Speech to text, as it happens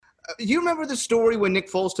you remember the story when Nick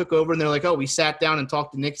Foles took over and they're like, oh, we sat down and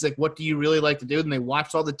talked to Nick. He's like, what do you really like to do? And they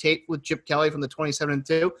watched all the tape with Chip Kelly from the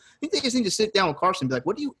 27-2. I think they just need to sit down with Carson and be like,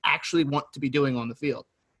 what do you actually want to be doing on the field?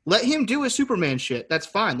 Let him do his Superman shit. That's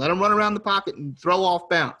fine. Let him run around the pocket and throw off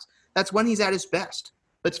bounds. That's when he's at his best.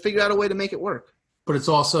 Let's figure out a way to make it work. But it's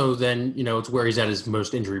also then, it's where he's at his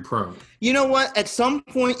most injury prone. You know what? At some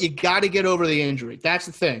point, you got to get over the injury. That's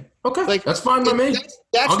the thing. Okay, that's fine by me.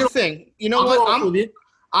 That's the thing. You know what?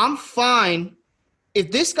 I'm fine.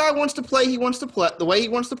 If this guy wants to play, he wants to play the way he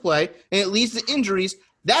wants to play, and it leads to injuries.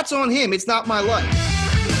 That's on him. It's not my life.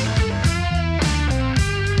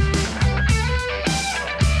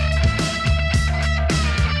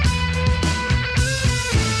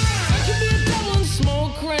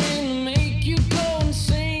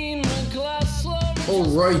 All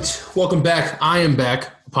right, welcome back. I am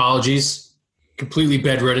back. Apologies, completely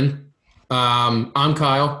bedridden. I'm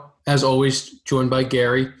Kyle, as always, joined by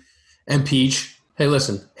Gary and Peach. Hey,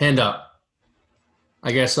 listen, hand up.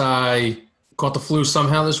 I guess I caught the flu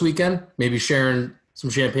somehow this weekend. Maybe sharing some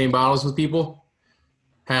champagne bottles with people.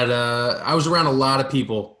 I was around a lot of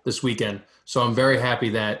people this weekend, so I'm very happy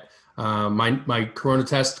that my corona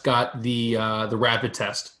test got the rapid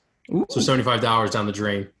test. Ooh. So $75 down the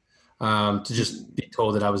drain. To just be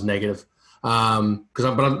told that I was negative. But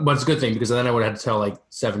it's a good thing because then I would have had to tell like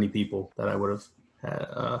 70 people that I would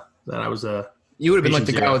have that I was a. You would have been like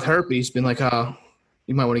the guy with herpes, been like, oh,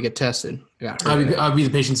 you might want to get tested. I'd be the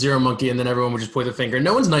patient zero monkey, and then everyone would just point the finger.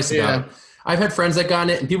 No one's nice about it. I've had friends that got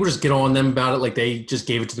it, and people just get on them about it like they just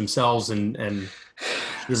gave it to themselves. And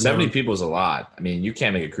 70 people is a lot. I mean, you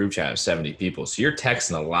can't make a group chat of 70 people, so you're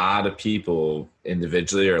texting a lot of people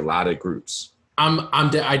individually or a lot of groups.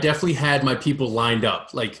 I definitely had my people lined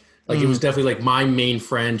up. Like it was definitely like my main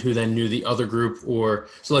friend who then knew the other group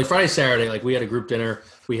so like Friday, Saturday, like we had a group dinner,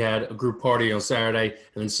 we had a group party on Saturday,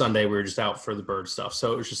 and then Sunday we were just out for the bird stuff.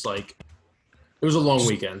 So it was just like, it was a long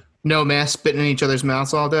weekend. No mask spitting in each other's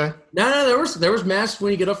mouths all day? No, there was masks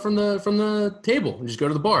when you get up from the table and just go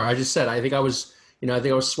to the bar. I just said, I think I was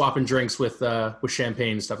swapping drinks with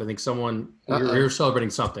champagne and stuff. I think someone, you're celebrating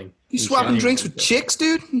something. You swapping drinks with chicks,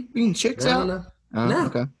 dude? Being chicks out? No.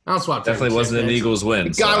 Okay. I don't swap. Definitely wasn't an Eagles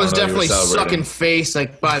win. The guy was definitely sucking face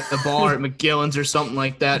like by the bar at McGillen's or something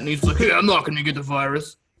like that, and he's like, "Hey, I'm not going to get the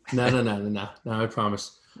virus." No, I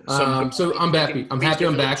promise. So I'm happy. I'm happy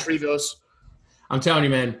I'm back. I'm telling you,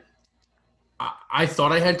 man. I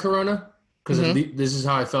thought I had corona because this is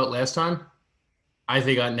how I felt last time. I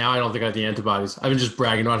don't think I have the antibodies. I've been just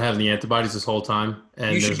bragging about having the antibodies this whole time.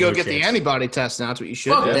 And you should go get the antibody test now. That's what you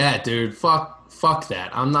should do. Fuck that, dude. Fuck that.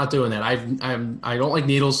 I'm not doing that. I don't like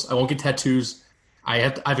needles. I won't get tattoos. I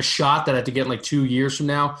have a shot that I have to get in like 2 years from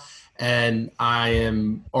now, and I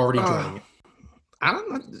am already doing it. I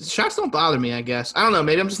don't know. Shots don't bother me, I guess. I don't know.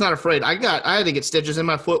 Maybe I'm just not afraid. I had to get stitches in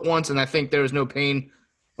my foot once, and I think there was no pain.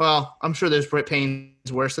 Well, I'm sure there's pain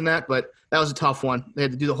worse than that, but that was a tough one. They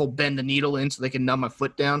had to do the whole bend the needle in so they can numb my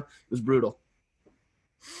foot down. It was brutal.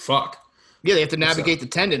 Fuck. Yeah, they have to navigate the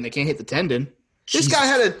tendon. They can't hit the tendon. This guy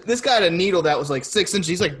had a needle that was like 6 inches.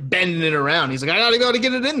 He's like bending it around. He's like, I gotta go to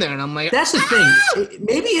get it in there. And I'm like, that's the thing.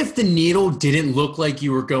 Maybe if the needle didn't look like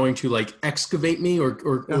you were going to like excavate me or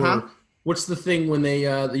what's the thing when they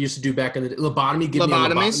used to do back in the lobotomy?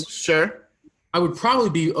 Lobotomies, sure. I would probably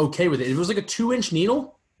be okay with it. If it was like a 2-inch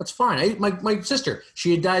needle, that's fine. My sister,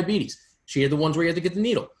 she had diabetes. She had the ones where you had to get the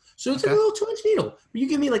needle. So it's like a little 2-inch needle. But you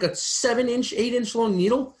give me like a 7-inch, 8-inch long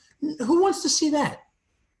needle. Who wants to see that?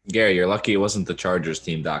 Gary, you're lucky it wasn't the Chargers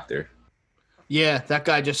team doctor. Yeah, that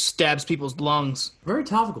guy just stabs people's lungs. Very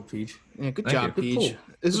topical, Peach. Yeah, good job, Peach. Cool.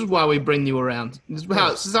 This is why we bring you around. This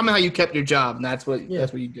is somehow you kept your job, and that's what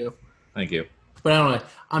you do. Thank you. But I don't know.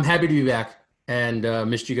 I'm happy to be back and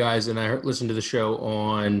missed you guys. And I listened to the show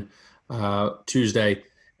on Tuesday,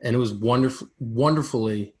 and it was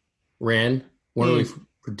wonderfully ran, wonderfully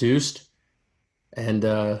produced, and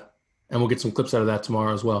we'll get some clips out of that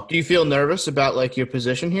tomorrow as well. Do you feel nervous about like your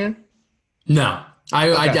position here? No.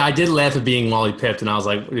 I did laugh at being Wally Pipped, and I was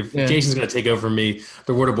like, if Jason's going to take over for me,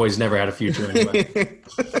 the Water Boys never had a future anyway.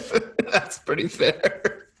 That's pretty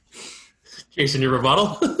fair. Jason, your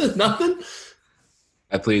rebuttal? Nothing?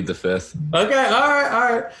 I plead the fifth. Okay,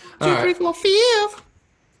 all right. 2, 3, 4, 5.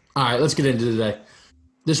 All right, let's get into today.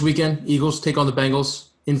 This weekend, Eagles take on the Bengals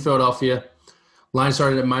in Philadelphia. Line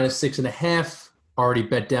started at -6.5. Already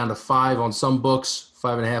bet down to 5 on some books,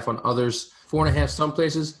 5.5 on others, 4.5 some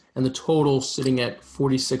places, and the total sitting at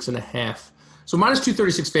 46.5. So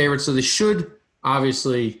 -236 favorites. So they should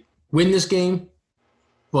obviously win this game.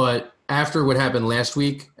 But after what happened last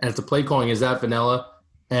week, and if the play calling is that vanilla,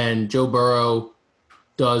 and Joe Burrow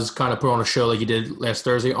does kind of put on a show like he did last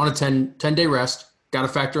Thursday on a 10-day rest. Got to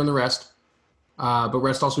factor in the rest. But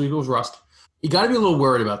rest also equals rust. You got to be a little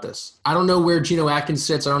worried about this. I don't know where Geno Atkins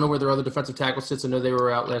sits. I don't know where their other defensive tackle sits. I know they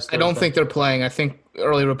were out last Thursday. I don't think they're playing. I think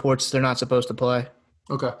early reports they're not supposed to play.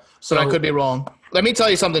 Okay. So I could be wrong. Let me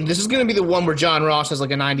tell you something. This is going to be the one where John Ross has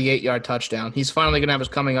like a 98-yard touchdown. He's finally going to have his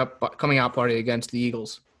coming out party against the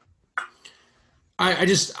Eagles.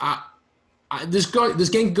 This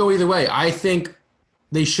game could go either way. I think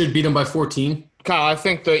they should beat them by 14. Kyle, I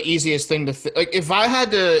think the easiest thing to if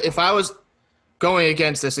I was going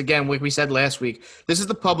against this again, like we said last week, this is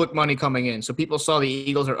the public money coming in. So people saw the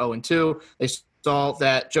Eagles are 0-2. They saw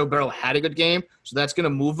that Joe Burrow had a good game, so that's going to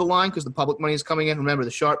move the line because the public money is coming in. Remember, the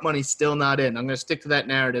sharp money's still not in. I'm going to stick to that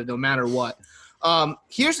narrative no matter what.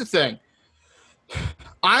 Here's the thing.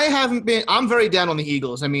 I'm very down on the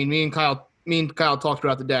Eagles. I mean, me and Kyle talked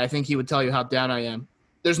throughout the day. I think he would tell you how down I am.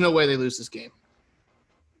 There's no way they lose this game.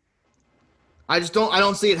 I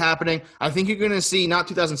don't see it happening. I think you're going to see not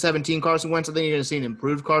 2017 Carson Wentz. I think you're going to see an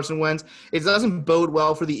improved Carson Wentz. It doesn't bode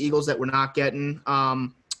well for the Eagles that we're not getting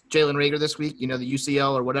Jalen Reagor this week. The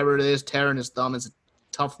UCL or whatever it is, tearing his thumb is a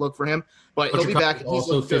tough look for him. But he'll be back. He's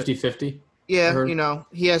also 50-50. Yeah,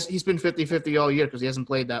 he's been 50-50 all year because he hasn't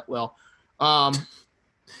played that well.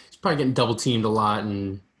 He's probably getting double teamed a lot,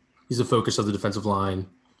 and he's the focus of the defensive line.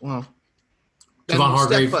 Well, Javon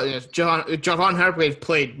Hargrave. Javon Hargrave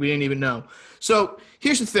played. We didn't even know. So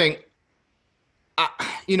here's the thing.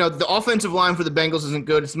 The offensive line for the Bengals isn't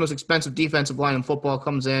good. It's the most expensive defensive line in football.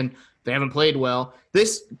 Comes in. They haven't played well.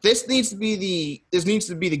 This needs to be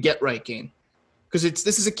the get right game because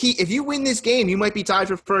this is a key. If you win this game, you might be tied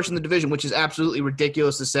for first in the division, which is absolutely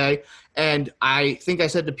ridiculous to say. And I think I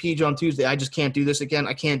said to Peach on Tuesday, I just can't do this again.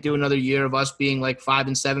 I can't do another year of us being like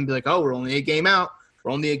 5-7. Be like, oh, we're only a game out.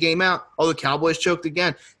 We're only a game out. Oh, the Cowboys choked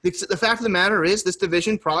again. The fact of the matter is this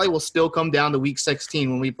division probably will still come down to week 16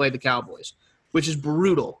 when we play the Cowboys, which is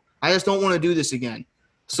brutal. I just don't want to do this again.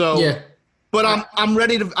 So, yeah. But I'm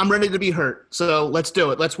ready to be hurt. So let's do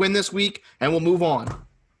it. Let's win this week and we'll move on.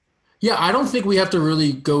 Yeah, I don't think we have to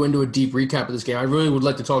really go into a deep recap of this game. I really would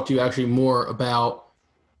like to talk to you actually more about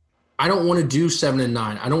 – I don't want to do 7-9.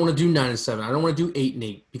 I don't want to do 9-7. I don't want to do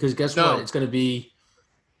 8-8 because guess what? It's going to be –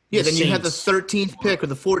 yeah, then you have the 13th pick or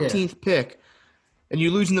the 14th pick, and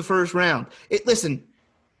you lose in the first round. Listen,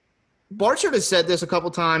 Barchard has said this a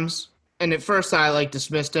couple times, and at first I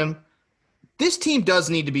dismissed him. This team does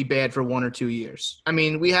need to be bad for 1 or 2 years. I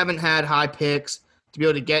mean, we haven't had high picks to be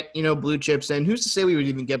able to get blue chips in. Who's to say we would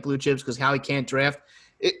even get blue chips because Howie can't draft?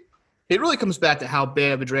 It really comes back to how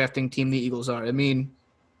bad of a drafting team the Eagles are. I mean,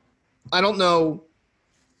 I don't know.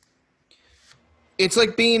 It's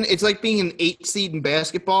like being an 8 seed in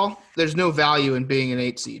basketball. There's no value in being an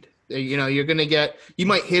 8 seed. You're going to you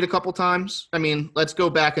might hit a couple times. I mean, let's go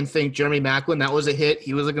back and think Jeremy Maclin, that was a hit.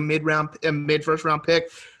 He was like a mid first round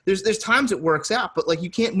pick. There's times it works out, but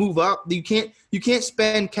you can't move up. You can't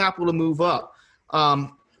spend capital to move up.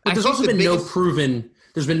 But there's also been no proven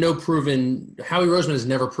Howie Roseman has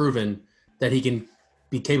never proven that he can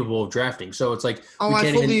be capable of drafting. So it's like,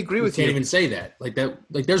 I fully agree with you. We can't even say that.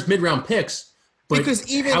 There's mid round picks. But because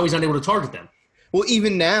Howie's not able to target them. Well,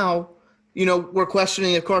 even now, we're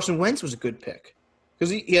questioning if Carson Wentz was a good pick because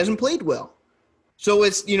he hasn't played well. So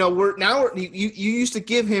it's you used to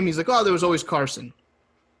give him. He's like, oh, there was always Carson.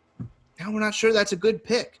 Now we're not sure that's a good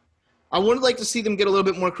pick. I would like to see them get a little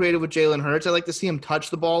bit more creative with Jalen Hurts. I'd like to see him touch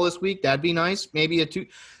the ball this week. That'd be nice. Maybe a 2.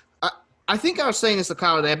 I think I was saying this to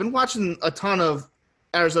Kyle today. I've been watching a ton of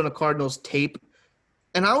Arizona Cardinals tape.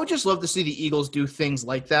 And I would just love to see the Eagles do things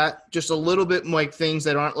like that, just a little bit like things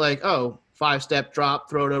that aren't 5-step drop,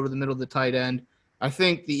 throw it over the middle of the tight end. I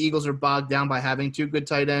think the Eagles are bogged down by having 2 good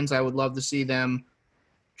tight ends. I would love to see them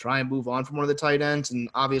try and move on from one of the tight ends, and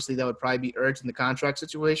obviously that would probably be Ertz in the contract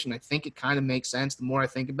situation. I think it kind of makes sense the more I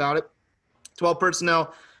think about it. 12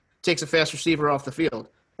 personnel takes a fast receiver off the field,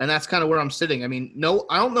 and that's kind of where I'm sitting. I mean,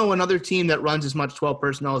 I don't know another team that runs as much 12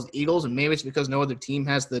 personnel as the Eagles, and maybe it's because no other team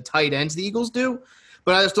has the tight ends the Eagles do.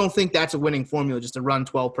 But I just don't think that's a winning formula just to run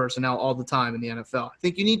 12 personnel all the time in the NFL. I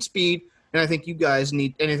think you need speed, and I think you guys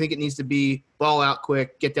need – and I think it needs to be ball out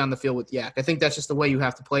quick, get down the field with yak. I think that's just the way you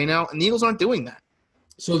have to play now, and the Eagles aren't doing that.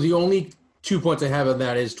 So the only 2 points I have on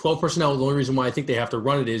that is 12 personnel. The only reason why I think they have to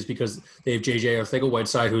run it is because they have J.J.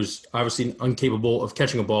 Arcega-Whiteside, who's obviously incapable of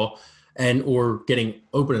catching a ball or getting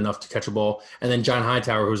open enough to catch a ball, and then John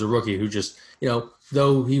Hightower, who's a rookie who just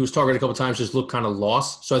though he was targeted a couple times, just looked kind of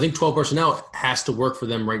lost. So I think 12 personnel has to work for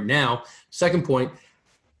them right now. Second point,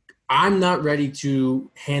 I'm not ready to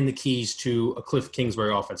hand the keys to a Cliff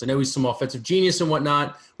Kingsbury offense. I know he's some offensive genius and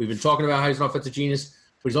whatnot. We've been talking about how he's an offensive genius.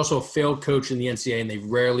 but he's also a failed coach in the NCAA, and they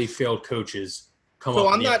rarely failed coaches come So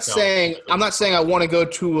up. I'm not saying I want to go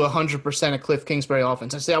to 100% of Cliff Kingsbury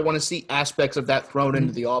offense. I say I want to see aspects of that thrown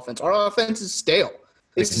into the offense. Our offense is stale.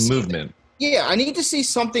 It's movement. Yeah, I need to see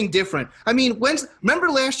something different. I mean, remember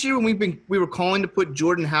last year when we were calling to put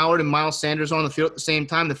Jordan Howard and Miles Sanders on the field at the same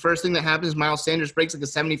time? The first thing that happens is Miles Sanders breaks like a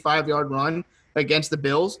 75-yard run against the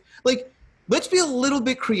Bills. Like, let's be a little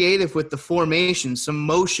bit creative with the formation, some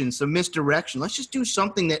motion, some misdirection. Let's just do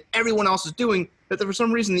something that everyone else is doing that for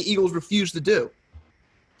some reason the Eagles refuse to do.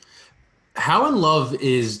 How in love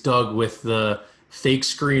is Doug with the fake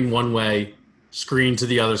screen one way, screen to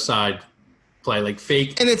the other side play, like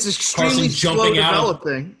fake, and it's extremely slow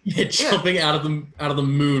developing. Jumping out of the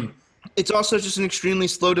moon. It's also just an extremely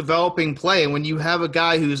slow developing play. And when you have a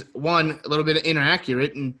guy who's, one, a little bit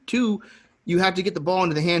inaccurate, and two, you have to get the ball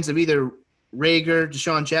into the hands of either Rager,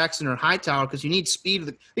 Deshaun Jackson, or Hightower because you need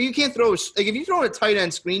speed. You can't throw if you throw a tight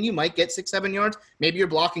end screen, you might get 6-7 yards. Maybe your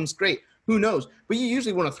blocking's great. Who knows? But you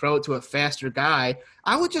usually want to throw it to a faster guy.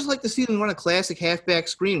 I would just like to see them run a classic halfback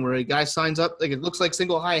screen where a guy signs up, like it looks like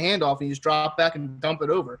single high handoff, and you just drop back and dump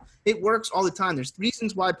it over. It works all the time. There's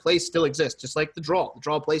reasons why plays still exist, just like the draw. The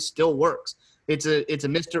draw play still works. It's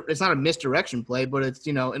not a misdirection play, but it's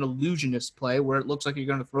an illusionist play where it looks like you're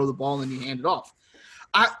going to throw the ball and you hand it off.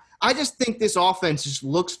 I just think this offense just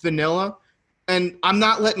looks vanilla, and I'm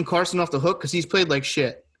not letting Carson off the hook because he's played like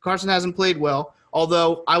shit. Carson hasn't played well.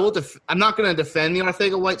 Although I'm not going to defend the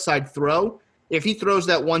Arcega-Whiteside throw. If he throws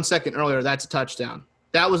that 1 second earlier, that's a touchdown.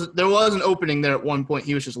 There was an opening there at one point.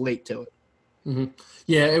 He was just late to it. Mm-hmm.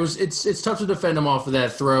 Yeah, it's tough to defend him off of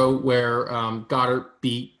that throw where Goddard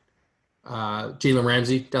beat Jalen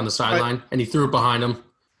Ramsey down the sideline, right, and he threw it behind him.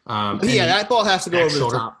 That ball has to go over the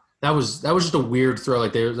top. That was just a weird throw.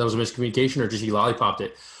 Like that was a miscommunication, or just he lollipopped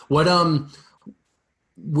it. What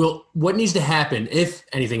needs to happen, if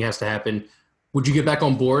anything has to happen? Would you get back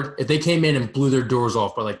on board? If they came in and blew their doors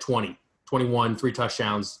off by like 20, 21, 3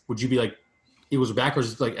 touchdowns, would you be like, Eagles are back, or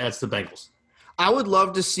is it like, that's the Bengals? I would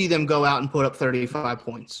love to see them go out and put up 35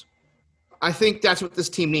 points. I think that's what this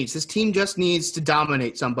team needs. This team just needs to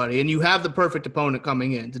dominate somebody, and you have the perfect opponent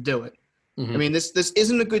coming in to do it. Mm-hmm. I mean, this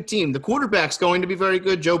isn't a good team. The quarterback's going to be very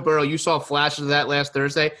good. Joe Burrow, you saw flashes of that last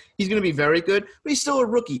Thursday. He's going to be very good, but he's still a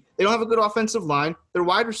rookie. They don't have a good offensive line. Their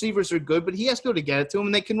wide receivers are good, but he has to be able to get it to them,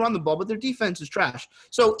 and they can run the ball, but their defense is trash.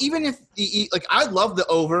 So even if I'd love the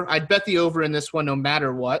over. I'd bet the over in this one no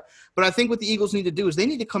matter what. But I think what the Eagles need to do is they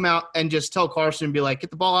need to come out and just tell Carson and be like, get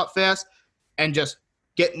the ball out fast and just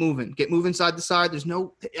get moving side to side.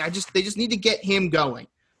 They just need to get him going.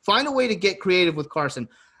 Find a way to get creative with Carson.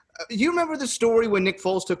 You remember the story when Nick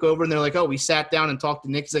Foles took over and they're like, oh, we sat down and talked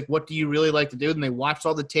to Nick. He's like, what do you really like to do? And they watched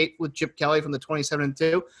all the tape with Chip Kelly from the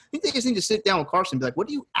 27-2. I think they just need to sit down with Carson and be like, what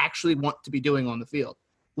do you actually want to be doing on the field?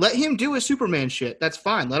 Let him do his Superman shit. That's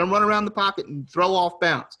fine. Let him run around the pocket and throw off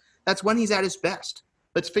bounds. That's when he's at his best.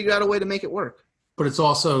 Let's figure out a way to make it work. But it's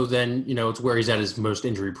also then, it's where he's at his most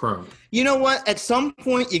injury prone. You know what? At some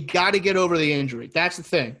point, you got to get over the injury. That's the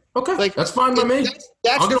thing. Okay, that's fine by me.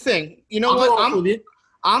 That's the thing. You know what?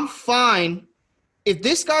 I'm fine. If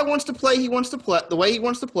this guy wants to play, he wants to play the way he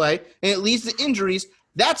wants to play, and it leads to injuries.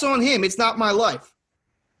 That's on him. It's not my life.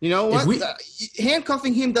 You know what?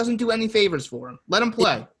 Handcuffing him doesn't do any favors for him. Let him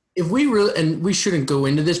play. If we really, and we shouldn't go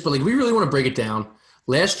into this, but we really want to break it down.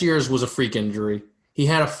 Last year's was a freak injury. He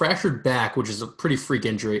had a fractured back, which is a pretty freak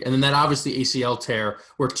injury, and then that obviously ACL tear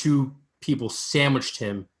where 2 people sandwiched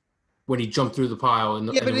him when he jumped through the pile.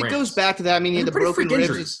 But it goes back to that. I mean, he had the broken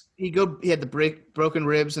ribs. He had the broken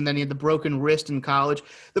ribs, and then he had the broken wrist in college.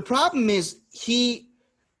 The problem is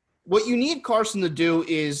what you need Carson to do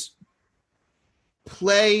is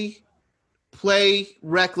play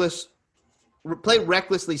recklessly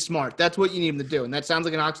smart. That's what you need him to do, and that sounds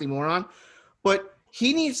like an oxymoron, but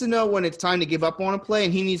he needs to know when it's time to give up on a play,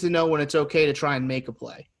 and he needs to know when it's okay to try and make a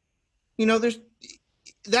play.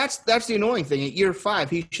 That's the annoying thing. At year 5,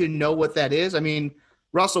 he should know what that is. I mean,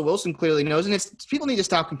 Russell Wilson clearly knows, and people need to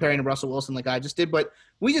stop comparing to Russell Wilson like I just did, but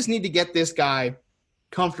we just need to get this guy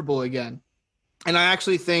comfortable again. And I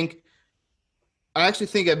actually think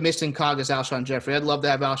a missing cog is Alshon Jeffrey. I'd love to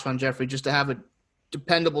have Alshon Jeffrey just to have a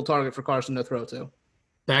dependable target for Carson to throw to.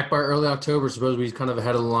 Back by early October, supposedly he's kind of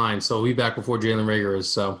ahead of the line, so he'll be back before Jalen Rager is.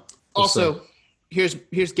 So also, here's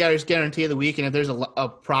Gary's guarantee of the week, and if there's a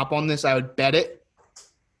prop on this, I would bet it.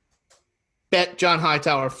 Bet John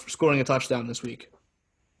Hightower scoring a touchdown this week.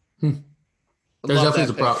 There's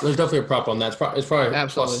definitely a prop on that. It's probably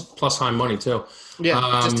plus high money too.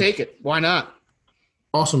 Yeah, just take it. Why not?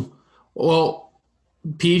 Awesome. Well,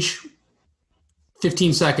 Peach,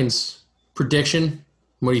 15 seconds. Prediction.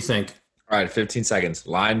 What do you think? All right, 15 seconds.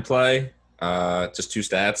 Line play. Just 2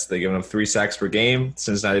 stats. They're giving up 3 sacks per game.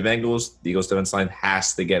 Cincinnati Bengals. The Eagles defense line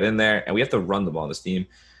has to get in there, and we have to run the ball on this team.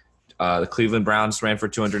 The Cleveland Browns ran for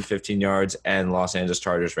 215 yards, and Los Angeles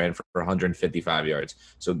Chargers ran for 155 yards.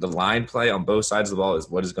 So the line play on both sides of the ball is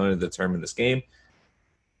what is going to determine this game.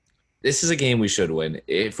 This is a game we should win.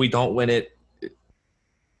 If we don't win it,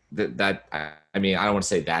 I don't want to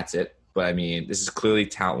say that's it, but I mean, this is clearly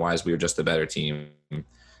talent-wise, we are just a better team.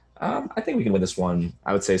 I think we can win this one.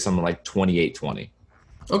 I would say something like 28-20.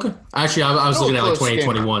 Okay. Actually, I was looking at like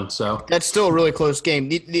 2021. So that's still a really close game.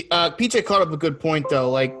 PJ caught up a good point though.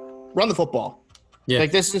 Like, run the football. Yeah.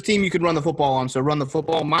 Like, this is a team you could run the football on. So run the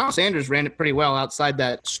football. Miles Sanders ran it pretty well outside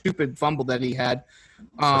that stupid fumble that he had.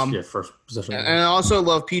 First possession. And I also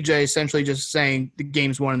love PJ essentially just saying the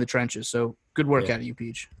game's won in the trenches. So good work out of you,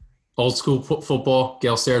 Peach. Old school football.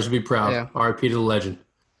 Gail Stairs would be proud. Yeah. RIP to the legend.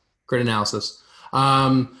 Great analysis.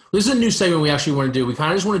 This is a new segment we actually want to do. We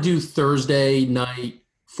kind of just want to do Thursday night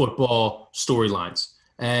football storylines.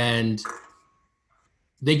 And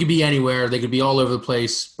they could be anywhere. They could be all over the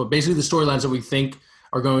place. But basically the storylines that we think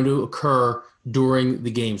are going to occur during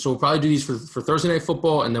the game. So we'll probably do these for Thursday night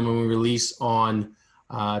football. And then when we release on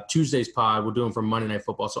Tuesday's pod, we'll do them for Monday night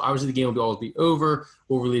football. So obviously the game will always be over.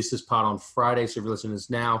 We'll release this pod on Friday. So if you're listening to this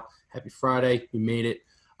now, happy Friday. We made it.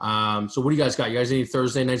 So what do you guys got? You guys any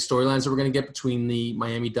Thursday night storylines that we're going to get between the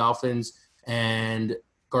Miami Dolphins and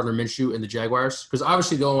Gardner Minshew and the Jaguars? Because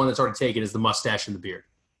obviously the only one that's already taken is the mustache and the beard.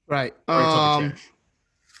 Right.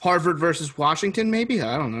 Harvard versus Washington, maybe?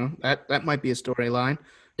 I don't know. That might be a storyline.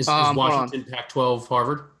 Is Washington Pac-12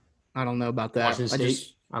 Harvard? I don't know about that. Washington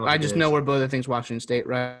State? I just know we're both, I think, Washington State,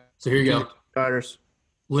 right? So here you go. Starters.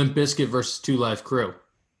 Limp Bizkit versus 2 Live Crew. Okay.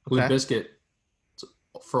 Limp Bizkit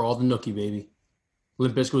for all the nookie, baby.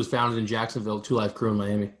 Limp Bizkit was founded in Jacksonville, 2 Live Crew in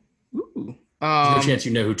Miami. Ooh. There's no chance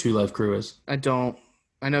you know who 2 Live Crew is. I don't.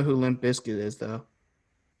 I know who Limp Bizkit is, though.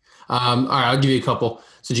 All right, I'll give you a couple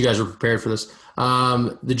since you guys were prepared for this.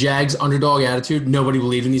 The Jags underdog attitude. Nobody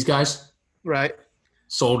believed in these guys. Right.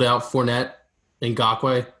 Sold out Fournette,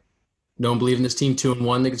 Ngakoue. No one believed in this team.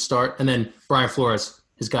 2-1, they could start. And then Brian Flores,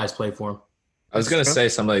 his guys play for him. I was going to say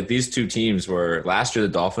something like these two teams were – last year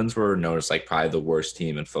the Dolphins were known as like probably the worst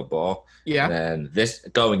team in football. Yeah. And then this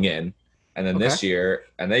 – going in. And then this year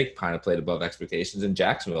 – and they kind of played above expectations. And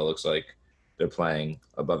Jacksonville looks like they're playing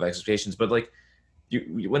above expectations. But like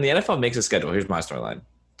when the NFL makes a schedule, here's my storyline.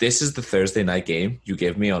 This is the Thursday night game you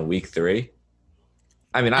give me on week 3.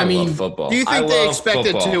 I mean, I love football. Do you think they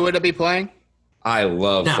expected Tua to be playing? I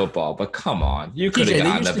love football, but come on. You could have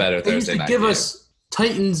gotten a better Thursday night game. Give us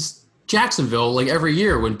Titans – Jacksonville like every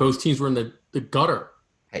year when both teams were in the gutter.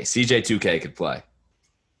 Hey, CJ2K could play.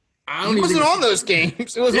 He wasn't on those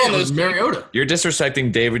games. It was Mariota. You're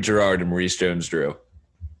disrespecting David Gerard and Maurice Jones-Drew.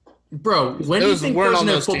 Bro, when do you think Thursday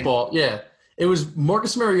night football? Yeah, it was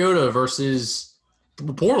Marcus Mariota versus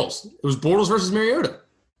Bortles. It was Bortles versus Mariota.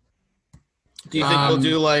 Do you think they'll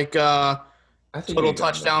do like total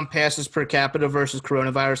touchdown passes per capita versus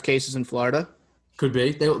coronavirus cases in Florida? Could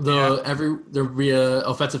be. There'll be an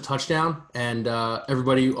offensive touchdown, and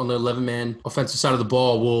everybody on the 11-man offensive side of the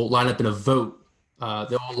ball will line up in a vote.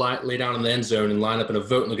 They'll all lay down in the end zone and line up in a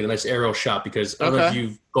vote and look at a nice aerial shot because I don't know if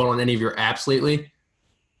you've gone on any of your apps lately.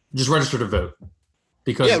 Just register to vote.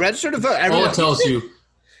 Because register to vote. All it tells you.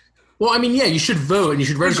 Well, I mean, you should vote and you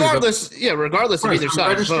should register. Regardless of either side. I'm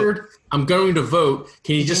registered. I'm going to vote.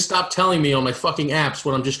 Can you just stop telling me on my fucking apps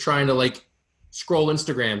when I'm just trying to like scroll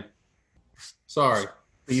Instagram? Sorry.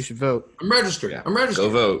 But you should vote. I'm registered. Yeah. I'm registered.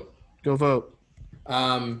 Go vote.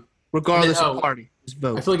 Regardless of party, just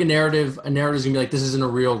vote. I feel like a narrative is going to be like, this isn't a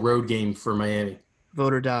real road game for Miami.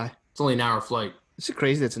 Vote or die. It's only an hour flight. It's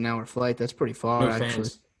crazy that's an hour flight. That's pretty far, no actually.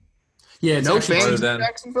 Fans. Yeah, it's no fans in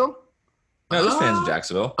Jacksonville? No, there's fans in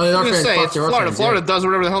Jacksonville. I was going to say, it's Florida. Florida does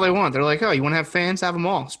whatever the hell they want. They're like, oh, you want to have fans? Have them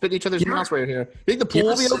all. Spit in each other's mouths right here. You think the pool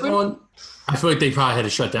will be open? I feel like they probably had to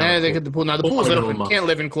shut down. Yeah, they could the pool. Now, the pool's open. You can't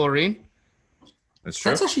live in chlorine. That's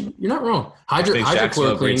true. That's actually, you're not wrong.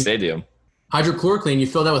 Jacksonville, great stadium. Hydrochloroquine, you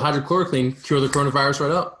fill that with hydrochloroquine, cure the coronavirus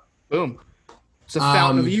right up. Boom. It's a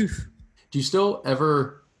fountain of youth. Do you still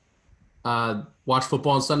ever watch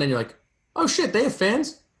football on Sunday and you're like, oh shit, they have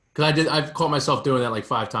fans? Because I've caught myself doing that like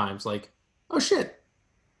 5 times. Like, oh shit,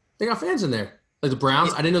 they got fans in there. Like the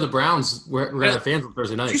Browns, I didn't know the Browns were going to have fans on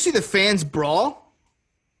Thursday night. Did you see the fans brawl?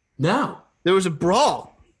 No. There was a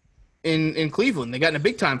brawl in Cleveland. They got in a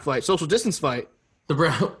big time fight, social distance fight. The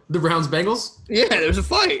Browns Bengals? Yeah, there was a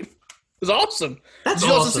fight. It was awesome. That's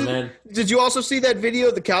awesome, man. Did you also see that video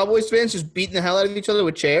of the Cowboys fans just beating the hell out of each other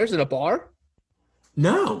with chairs in a bar?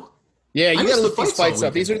 No. Yeah, you got to look these fights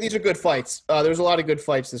up. These are good fights. There was a lot of good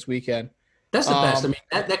fights this weekend. That's the best. I mean,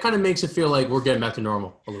 that kind of makes it feel like we're getting back to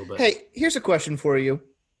normal a little bit. Hey, here's a question for you.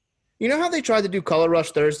 You know how they tried to do Color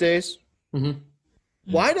Rush Thursdays? Mm-hmm.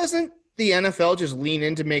 Why doesn't the NFL just lean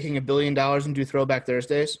into making $1 billion and do Throwback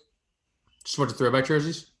Thursdays? Just wear the throwback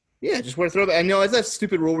jerseys? Yeah, just wear throwback. I know it's that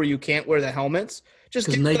stupid rule where you can't wear the helmets. Just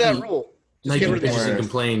get rid of that rule. Just Nike get rid of bitches and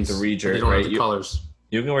complains that they don't have the colors.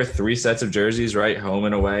 You can wear 3 sets of jerseys, right? Home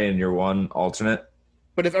and away, and your one alternate.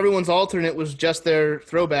 But if everyone's alternate was just their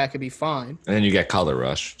throwback, it'd be fine. And then you get Color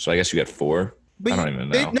Rush. So I guess you get 4. But I don't even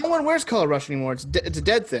know. No one wears Color Rush anymore. It's a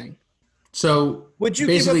dead thing. So would you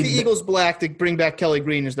give up the Eagles black to bring back Kelly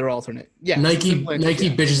Green as their alternate? Yeah. Nike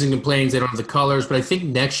bitches and complains they don't have the colors, but I think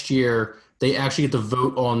next year they actually get to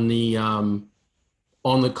vote on the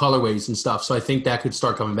colorways and stuff. So I think that could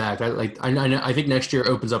start coming back. I think next year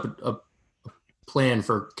opens up a plan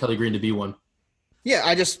for Kelly Green to be one. Yeah,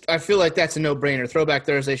 I feel like that's a no-brainer. Throwback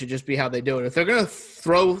Thursday should just be how they do it. If they're going to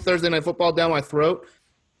throw Thursday Night Football down my throat,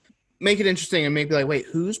 make it interesting and make me like, wait,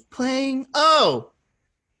 who's playing? Oh,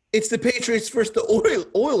 it's the Patriots versus the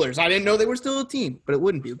Oilers. I didn't know they were still a team, but it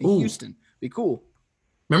wouldn't be. It would be Houston. It'd be cool.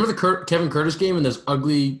 Remember the Kevin Curtis game in those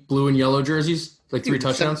ugly blue and yellow jerseys? Like 3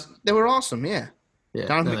 touchdowns? They were awesome, yeah.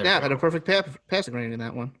 Donovan McNabb had a perfect passing rating in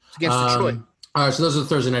that one. It's against Detroit. All right, so those are the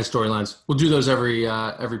Thursday night storylines. We'll do those every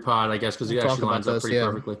pod, I guess, because it actually lines up pretty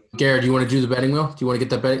perfectly. Garrett, do you want to do the betting wheel? Do you want to get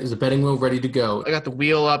that bet? Is the betting wheel ready to go? I got the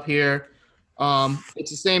wheel up here.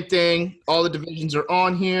 It's the same thing. All the divisions are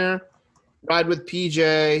on here. Ride with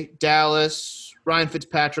PJ, Dallas, Ryan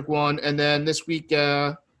Fitzpatrick won, and then this week,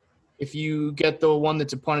 if you get the one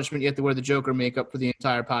that's a punishment, you have to wear the Joker makeup for the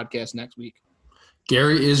entire podcast next week.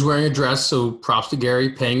 Gary is wearing a dress, so props to Gary,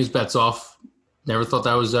 paying his bets off. Never thought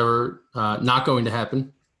that was ever not going to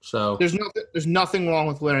happen. So there's nothing wrong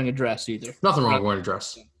with wearing a dress either. Nothing wrong with wearing a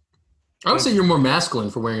dress. I would say you're more masculine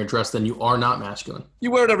for wearing a dress than you are not masculine. You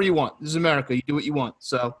wear whatever you want. This is America. You do what you want.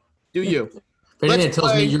 So do you. If anything, it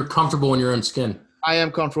tells me you're comfortable in your own skin. I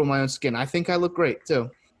am comfortable in my own skin. I think I look great, too.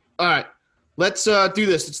 All right. Let's do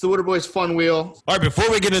this. It's the Water Boys Fun Wheel. All right,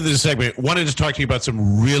 before we get into this segment, wanted to talk to you about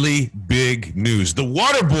some really big news. The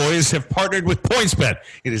Water Boys have partnered with PointsBet.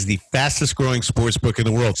 It is the fastest growing sports book in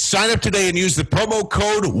the world. Sign up today and use the promo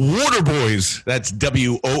code WATERBOYS. That's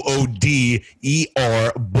WOODER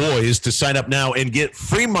boys to sign up now and get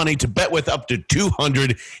free money to bet with up to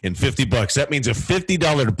 $250. That means a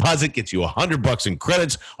 $50 deposit gets you $100 in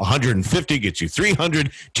credits, $150 gets you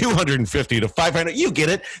 $300, $250 to $500. You get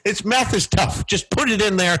it. It's math is tough. Just put it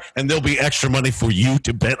in there, and there'll be extra money for you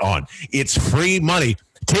to bet on. It's free money.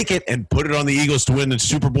 Take it and put it on the Eagles to win the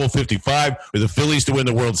Super Bowl 55 or the Phillies to win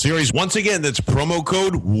the World Series. Once again, that's promo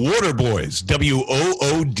code WATERBOYS,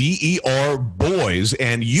 WOODER boys,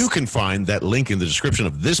 and you can find that link in the description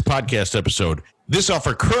of this podcast episode. This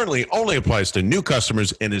offer currently only applies to new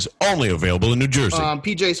customers and is only available in New Jersey.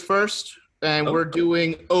 PJ's first, and we're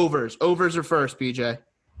doing overs. Overs are first, PJ.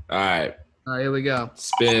 All right. All right, here we go.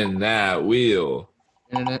 Spin that wheel.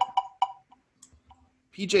 Internet.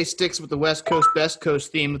 PJ sticks with the West Coast, Best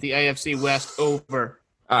Coast theme with the AFC West over.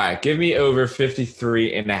 All right, give me over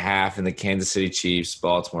 53.5 in the Kansas City Chiefs,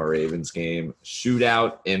 Baltimore Ravens game.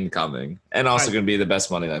 Shootout incoming. And also going to be the best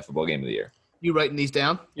Monday Night Football game of the year. You writing these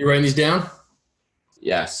down? You writing these down?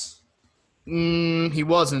 Yes. He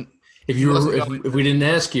wasn't. If we didn't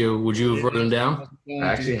ask you, would you have written them down? I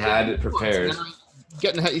actually had it prepared.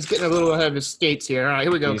 He's getting a little ahead of his skates here. All right,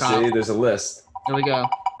 here we go, Kyle. See, there's a list. Here we go.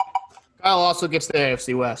 Kyle also gets the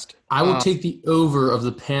AFC West. I will take the over of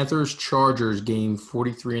the Panthers-Chargers game,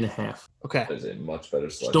 43.5. Okay. There's a much better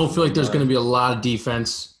selection. Don't feel like there's going to be a lot of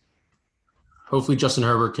defense. Hopefully Justin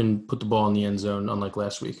Herbert can put the ball in the end zone, unlike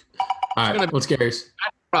last week. All right, what's Gary's?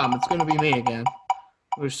 Problem. It's going to be me again.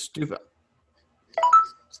 We're stupid.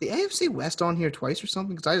 Is the AFC West on here twice or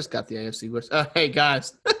something? Because I just got the AFC West. Hey,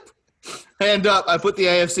 guys. Hand up. I put the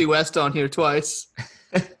AFC West on here twice.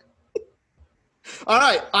 All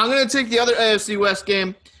right. I'm going to take the other AFC West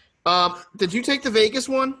game. Did you take the Vegas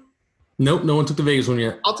one? Nope. No one took the Vegas one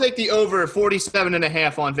yet. I'll take the over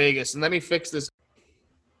 47.5 on Vegas. And let me fix this.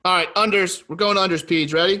 All right. Unders. We're going to unders,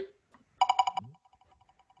 Peach. Ready?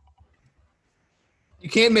 You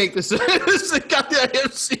can't make this. Got the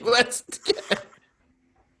AFC West again.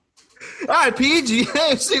 All right, PG,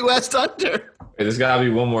 AFC West under. Hey, there's got to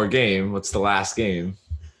be one more game. What's the last game?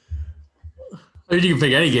 I mean, you can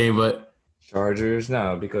pick any game, but Chargers?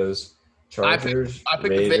 No, because Chargers, I picked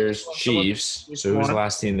Raiders, Chiefs. So who's the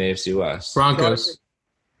last team in the AFC West? Broncos.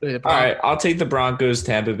 All right, I'll take the Broncos,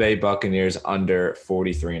 Tampa Bay Buccaneers under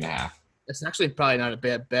 43.5. It's actually probably not a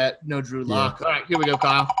bad bet. No Drew Lock. Yeah. All right, here we go,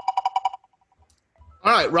 Kyle.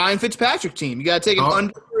 All right, Ryan Fitzpatrick team. You got to take an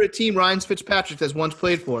under for a team Ryan Fitzpatrick has once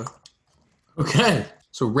played for. Okay.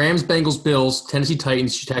 So Rams, Bengals, Bills, Tennessee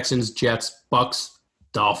Titans, Texans, Jets, Bucks,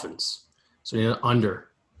 Dolphins. So you know, under.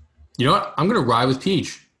 You know what? I'm going to ride with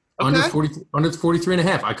Peach. Okay. Under 43 and a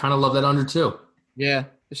half. I kind of love that under too. Yeah,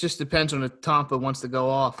 it just depends on if Tampa wants to go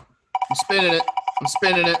off. I'm spinning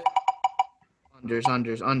it.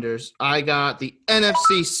 Unders. I got the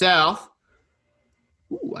NFC South.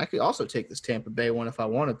 Ooh, I could also take this Tampa Bay one if I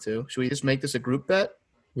wanted to. Should we just make this a group bet?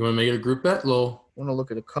 You want to make it a group bet? I want to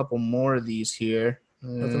look at a couple more of these here.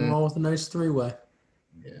 Nothing wrong with a nice three-way.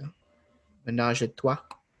 Yeah. Menage a trois.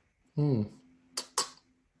 Hmm.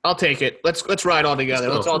 I'll take it. Let's ride all together.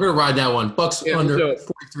 We're going to ride that one. Bucks Yeah, under let's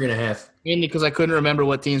do 43 and a half. Mainly because I couldn't remember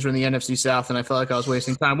what teams were in the NFC South, and I felt like I was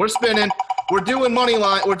wasting time. We're spinning. We're doing money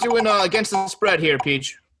line. We're doing against the spread here,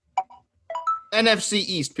 Peach. NFC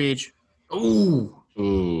East, Peach. Ooh.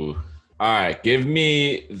 All right. Give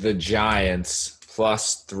me the Giants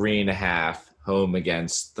plus 3.5 home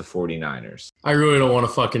against the 49ers. I really don't want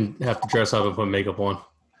to fucking have to dress up and put makeup on.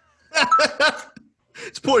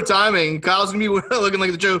 It's poor timing. Kyle's gonna be looking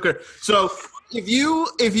like the Joker. So if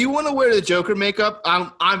you want to wear the Joker makeup,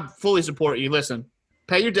 I'm fully support you. Listen,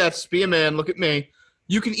 pay your debts, be a man. Look at me.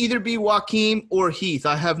 You can either be Joaquin or Heath.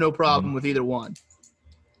 I have no problem with either one.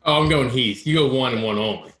 Oh, I'm going Heath. You go one and one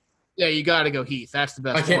only. Yeah, you got to go Heath. That's the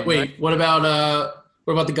best. I can't wait. Right? What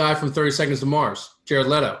about the guy from 30 Seconds to Mars, Jared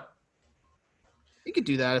Leto? You could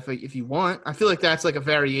do that if you want. I feel like that's like a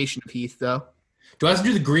variation of Heath, though. Do I have to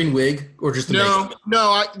do the green wig or just the makeup?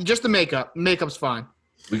 No, just the makeup. Makeup's fine.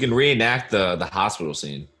 We can reenact the hospital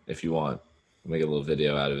scene if you want. Make a little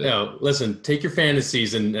video out of it. No, listen, take your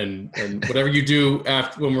fantasies and whatever you do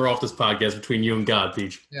after when we're off this podcast between you and God,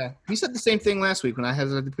 Peach. Yeah. He said the same thing last week when I had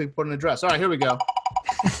to put an address. All right, here we go.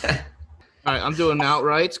 All right, I'm doing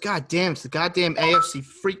outrights. God damn, it's the goddamn AFC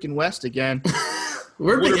freaking West again.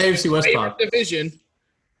 We're a big AFC West pod. Division.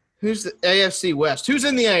 Who's the AFC West? Who's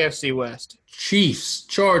in the AFC West? Chiefs,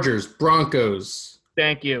 Chargers, Broncos.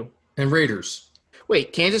 Thank you. And Raiders.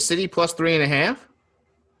 Wait, Kansas City plus 3.5?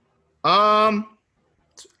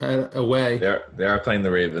 Away. They are playing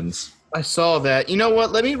the Ravens. I saw that. You know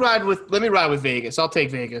what? Let me ride with Vegas. I'll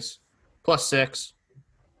take Vegas. Plus 6.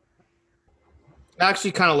 I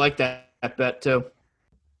actually kind of like that bet too.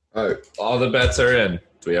 All right. All the bets are in.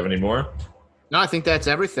 Do we have any more? No, I think that's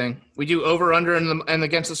everything. We do over, under, and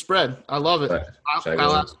against the spread. I love it.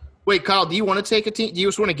 Wait, Kyle, do you want to take a team? Do you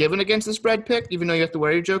just want to give an against the spread pick, even though you have to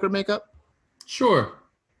wear your Joker makeup? Sure.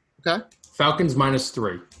 Okay. Falcons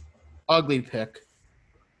 -3. Ugly pick.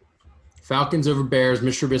 Falcons over Bears.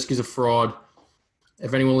 Mr. Trubisky's a fraud.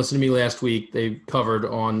 If anyone listened to me last week, they covered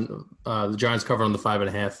on the Giants covered on the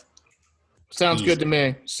 5.5. Sounds good to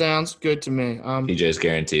me. PJ's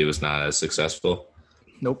guarantee was not as successful.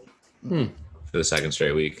 Nope. For the second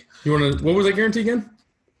straight week. What was that guarantee again?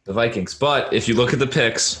 The Vikings. But if you look at the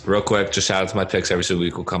picks, real quick, just shout out to my picks every single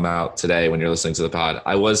week will come out today when you're listening to the pod.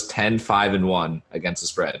 I was 10-5-1 against the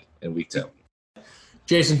spread in week 2.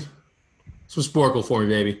 Jason, some Sporkle for me,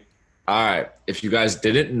 baby. All right. If you guys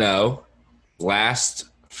didn't know, last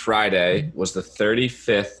Friday was the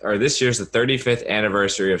 35th, or this year's the 35th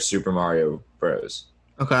anniversary of Super Mario Bros.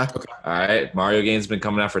 Okay. All right. Mario game's been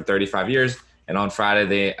coming out for 35 years. And on Friday,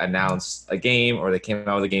 they announced a game, or they came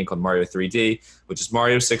out with a game called Mario 3D, which is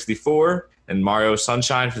Mario 64 and Mario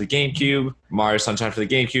Sunshine for the GameCube, Mario Sunshine for the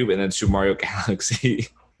GameCube, and then Super Mario Galaxy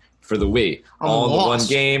for the Wii. All in the one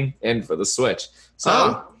game and for the Switch.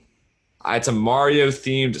 So it's a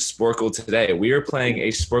Mario-themed Sporkle today. We are playing a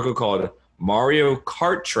Sporkle called Mario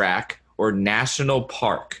Kart Track or National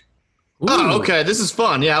Park. Ooh. Oh, okay. This is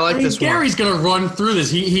fun. Yeah, I like this Gary's going to run through this.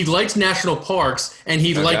 He likes national parks, and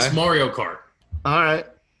he likes Mario Kart. All right.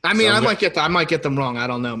 I mean, I might get them wrong. I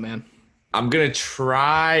don't know, man. I'm going to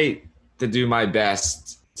try to do my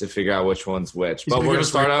best to figure out which one's which. But we're going to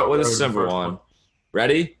start out with a simple one.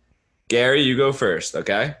 Ready? Gary, you go first,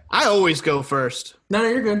 okay? I always go first. No,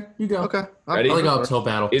 you're good. You go. Okay. Ready? I'll go uphill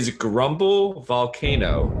battle. Is Grumble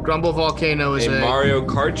Volcano Grumble Volcano is a Mario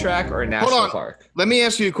Kart Track or a national park? Let me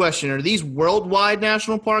ask you a question. Are these worldwide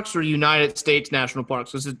national parks or United States national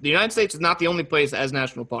parks? Because the United States is not the only place that has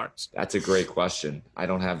national parks. That's a great question. I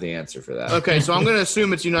don't have the answer for that. Okay, so I'm going to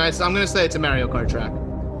assume it's United States. I'm going to say it's a Mario Kart track.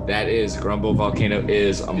 That is, Grumble Volcano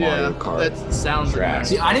is a Mario Kart that sounds track.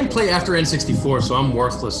 See, I didn't play after N64, so I'm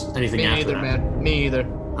worthless anything after that. Man. Me either.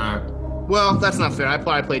 All right. Well, that's not fair. I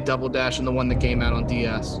probably played Double Dash and the one that came out on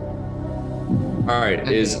DS. All right,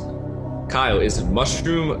 Kyle, is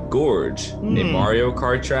Mushroom Gorge a Hmm. Mario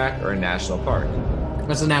Kart track or a national park?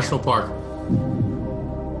 That's a national park. That's a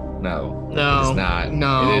Mario Kart track or a national park? National Park. National Park. National Park. National Park. No. No. It's not.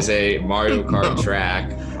 No. It is a Mario Kart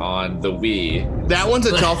track on the Wii. That one's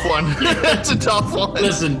a tough one. That's a tough one.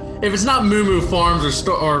 Listen, if it's not Moo Moo Farms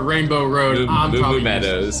or Rainbow Road, I'm Moo probably Moo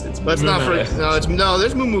Meadows. It's Let's Moo not Moo forget. Meadows.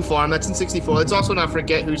 There's Moo Moo Farm. That's in 64. Let's also not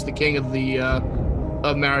forget who's the king of the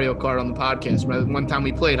of Mario Kart on the podcast. Right? One time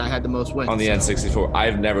we played, I had the most wins. On the N64.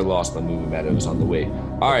 I've never lost on Moo Moo Meadows on the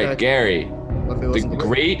Wii. All right, Okay. Gary. Luckily it The wasn't the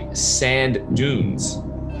Great Sand Dunes.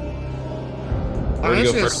 I'm We're going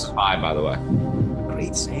to gonna go say first 5, by the way.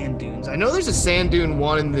 Great Sand Dunes. I know there's a Sand Dune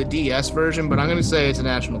one in the DS version, but I'm gonna say it's a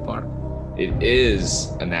national park. It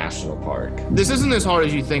is a national park. This isn't as hard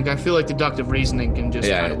as you think. I feel like deductive reasoning can just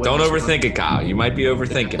Yeah, kinda win don't this overthink it, Kyle. You might be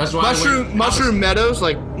overthinking. That's why Mushroom Meadows,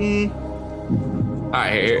 like, All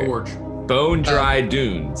right, here. George. Bone Dry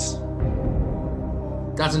Dunes.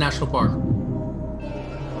 That's a national park.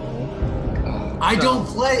 I don't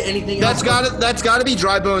play anything that's else. got to be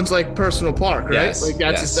Dry Bones, like personal park, right? Yes, Like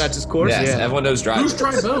yes. that's his course. Yes, Yeah. everyone knows Dry Who's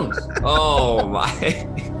Bones. Dry Bones? Oh, my.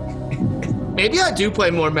 Maybe I do play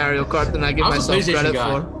more Mario Kart than I give I was a myself PlayStation credit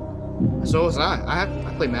guy. for. So was I.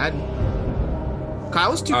 I play Madden. Kyle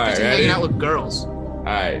was too All right, busy ready? hanging out with girls. All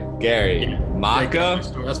right, Gary. Maka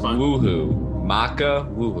That's fine. Woohoo. Maka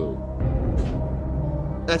Woohoo.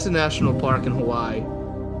 That's a national park in Hawaii.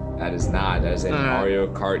 That is not. That is a All right. Mario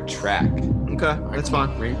Kart track. Okay, that's fine.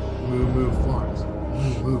 Moo Moo Farms.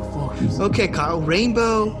 Moo Moo Farms. Okay, Kyle.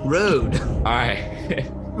 Rainbow Road. All right.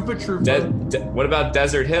 But true. What about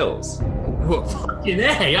Desert Hills? Whoa. Fucking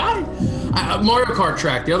A. Mario Kart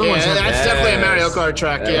track. The other Yeah, ones have that's definitely a Mario Kart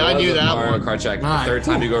track. Yeah, I was knew a that Mario one. Kart track. Alright. The third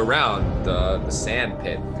time you go around, the sand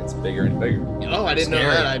pit gets bigger and bigger. Oh, I didn't know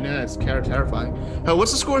Scary. that. I know that's terrifying.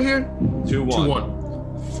 What's the score here? 2-1.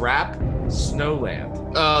 2-1. Frap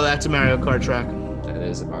Snowland. Oh, that's a Mario Kart track. That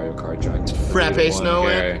is a Mario Kart track. Frappe 3-1, Snowland?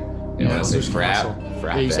 Gary. You Yeah, want to say Bowser's Frap? Castle.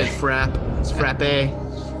 Frappe. Yeah, you said Frappe. It's Frappe.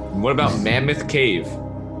 What about Mammoth Cave?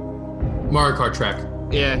 Mario Kart track.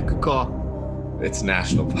 Yeah, good call. It's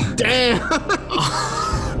national park. Damn.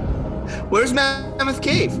 Where's Mammoth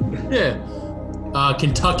Cave? Yeah.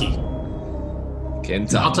 Kentucky.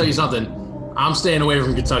 Kentucky. I'll tell you something. I'm staying away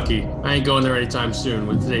from Kentucky. I ain't going there anytime soon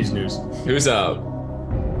with today's news. Who's up?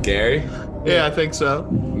 Gary? Yeah, I think so.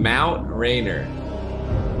 Mount Rainier.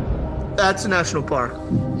 That's a national park.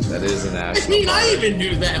 That is a I national mean, park. I even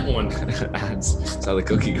knew that one. That's how the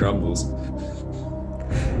cookie crumbles.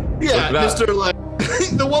 Yeah, What about- Mr. Like,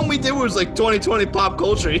 the one we did was like 2020 pop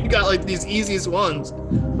culture. You got like these easiest ones.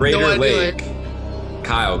 Crater No idea. Lake.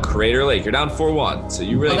 Kyle, Crater Lake. You're down 4-1, so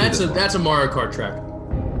you really. Oh, need this one. that's a Mario Kart track.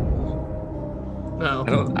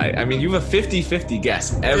 No. I mean, you have a 50-50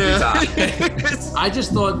 guess every time. I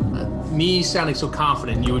just thought me sounding so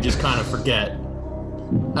confident, you would just kind of forget.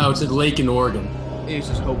 Oh, it's a lake in Oregon. He's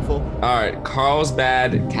just hopeful. All right,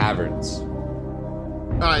 Carlsbad Caverns.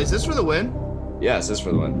 All right, is this for the win? Yes, this is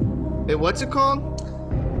for the win. Hey, what's it called?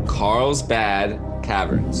 Carlsbad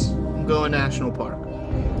Caverns. I'm going national park.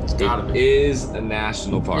 It's gotta It be. is a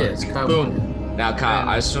national park. Yeah, it's kind of Boom. Now, Kyle,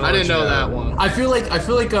 I just wanna I didn't let you know that one. I feel like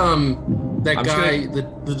that I'm guy, the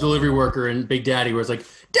delivery worker in Big Daddy, where it's like,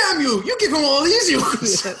 "Damn you! You give him all the easy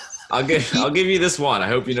ones." I'll give you this one. I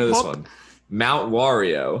hope you know this one. Mount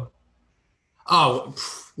Wario. Oh,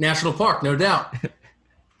 national park, no doubt.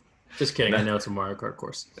 Just kidding. I know it's a Mario Kart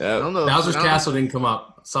course. I don't know. Bowser's I don't- Castle didn't come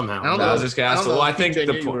up somehow. I don't know. Bowser's Castle. know Well, I if think PJ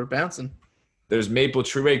the knew you po- were bouncing. There's Maple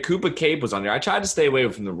Tree Way. Koopa Cave was on there. I tried to stay away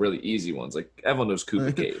from the really easy ones. Like everyone knows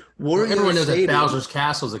Koopa Cave. Warrior Everyone knows that Stadium. Bowser's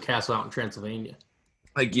Castle is a castle out in Transylvania.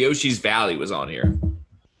 Like Yoshi's Valley was on here.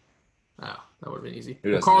 Oh, that would have been easy.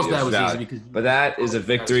 Who Well, doesn't know Carlsbad Yoshi's was Valley? easy because. But that is a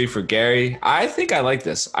victory for Gary. I think I like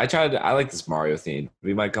this. I like this Mario theme.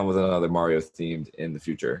 We might come with another Mario themed in the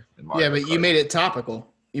future. In Mario Yeah, but you Kart. made it topical.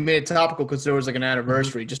 You made it topical because there was like an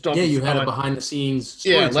anniversary. Just don't. Yeah, be you had a throwing- behind the scenes.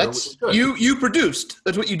 Yeah, storyteller, let's. which is good. You produced.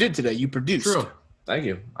 That's what you did today. You produced. True. Thank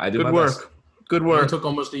you. I did Good my work. best. Good It work. took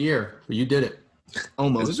almost a year, but you did it. Has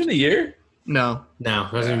Almost. this been a year? No, No, it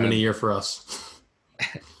hasn't even been a year for us.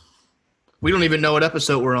 we don't even know what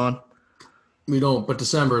episode we're on. We don't, but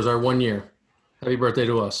December is our 1 year. Happy birthday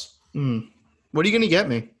to us. What are you gonna get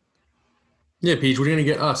me? Yeah, Peach, what are you going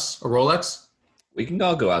to get us? A Rolex? We can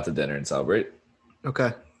all go out to dinner and celebrate.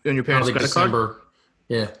 Okay. On your parents' Probably credit card. December.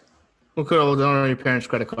 Yeah, We'll go on your parents'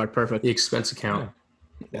 credit card. Perfect. the expense account.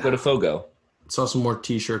 We'll go to Fogo. Saw some more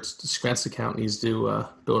T-shirts. The expense account needs to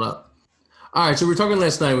build up. All right, so we were talking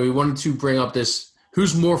last night. We wanted to bring up this: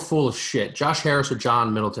 who's more full of shit, Josh Harris or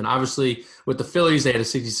John Middleton? Obviously, with the Phillies, they had a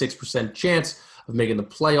 66% chance of making the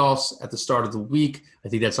playoffs at the start of the week. I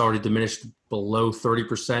think that's already diminished below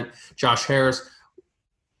 30%. Josh Harris,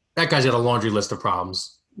 that guy's got a laundry list of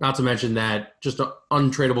problems. Not to mention that just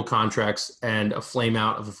untradeable contracts and a flame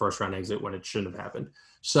out of the first round exit when it shouldn't have happened.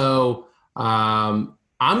 So I'm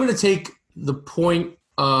going to take the point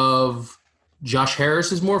of Josh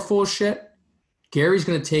Harris is more full of shit. Gary's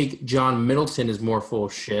going to take John Middleton is more full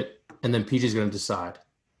of shit. And then PJ's going to decide.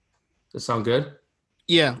 Does that sound good?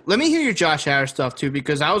 Yeah. Let me hear your Josh Harris stuff, too,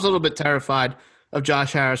 because I was a little bit terrified of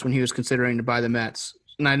Josh Harris when he was considering to buy the Mets.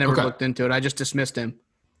 And I never looked into it. I just dismissed him.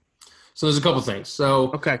 So there's a couple things.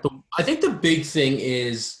 So okay. I think the big thing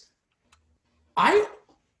is I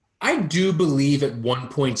do believe at one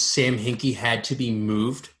point Sam Hinkie had to be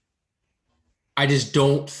moved. I just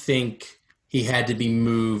don't think he had to be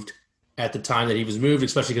moved at the time that he was moved,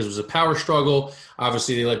 especially because it was a power struggle.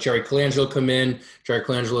 Obviously, they let Jerry Colangelo come in. Jerry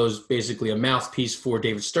Colangelo is basically a mouthpiece for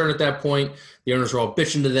David Stern at that point. The owners were all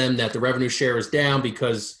bitching to them that the revenue share is down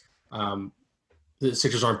because the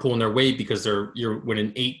Sixers aren't pulling their weight because you're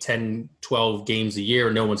winning 8, 10, 12 games a year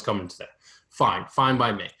and no one's coming to that. Fine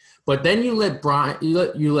by me. But then you let Brian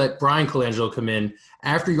Colangelo come in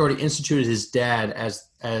after you already instituted his dad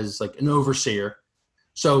as like an overseer.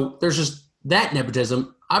 So there's just that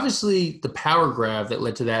nepotism. Obviously, the power grab that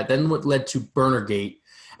led to that, then what led to Burnergate.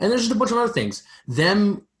 And there's just a bunch of other things.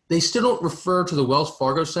 They still don't refer to the Wells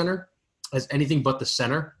Fargo Center as anything but the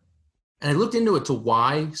center. And I looked into it to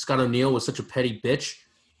why Scott O'Neill was such a petty bitch.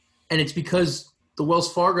 And it's because the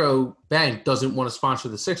Wells Fargo Bank doesn't want to sponsor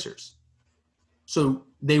the Sixers. So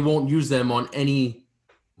they won't use them on any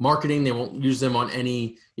marketing. They won't use them on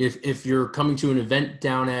any – if you're coming to an event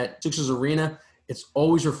down at Sixers Arena, it's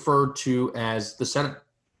always referred to as the center.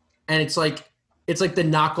 And it's like the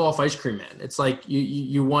knockoff ice cream man. It's like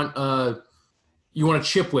you want a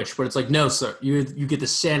chipwich, but it's like, no, sir, you get the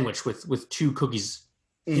sandwich with 2 cookies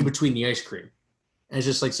in between the ice cream. And it's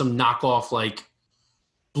just like some knockoff like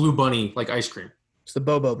Blue Bunny like ice cream. It's the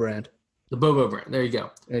Bobo brand. The Bobo brand. There you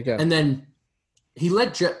go. And then he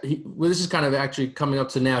let this is kind of actually coming up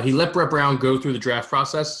to now. He let Brett Brown go through the draft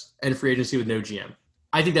process and free agency with no GM.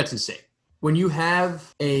 I think that's insane. When you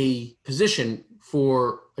have a position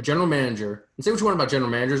for a general manager, and say what you want about general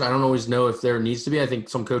managers, I don't always know if there needs to be. I think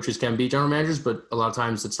some coaches can be general managers, but a lot of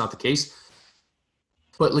times it's not the case.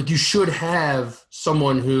 But like you should have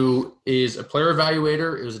someone who is a player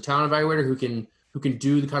evaluator, is a talent evaluator who can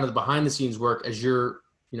do the kind of the behind the scenes work as you're,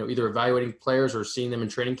 either evaluating players or seeing them in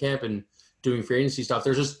training camp and doing free agency stuff.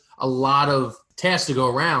 There's just a lot of tasks to go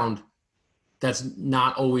around. That's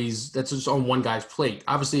just on one guy's plate.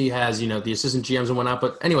 Obviously he has, the assistant GMs and whatnot.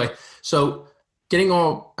 But anyway, so getting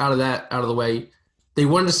all out of the way, they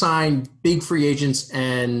wanted to sign big free agents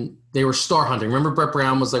and they were star hunting. Remember Brett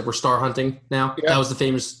Brown was like, we're star hunting now? Yeah. That was the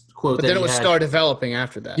famous quote. But then it was star developing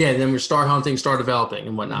after that. Yeah, then we're star hunting, star developing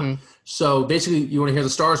and whatnot. Mm-hmm. So basically you want to hear the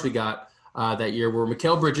stars we got that year were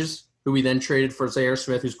Mikal Bridges, who we then traded for Zaire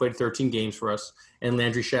Smith, who's played 13 games for us, and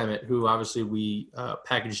Landry Shamet, who obviously we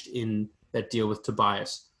packaged in that deal with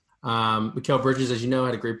Tobias. Mikal Bridges, as you know,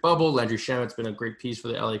 had a great bubble. Landry Shamet's been a great piece for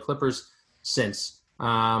the LA Clippers since.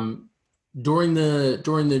 During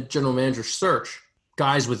the general manager search,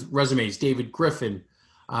 guys with resumes, David Griffin,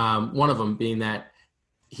 one of them being that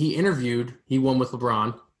he won with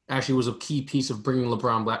LeBron, actually was a key piece of bringing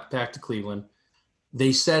LeBron back to Cleveland.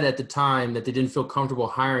 They said at the time that they didn't feel comfortable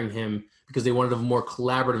hiring him because they wanted a more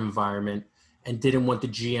collaborative environment and didn't want the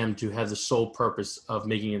GM to have the sole purpose of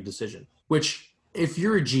making a decision. Which, if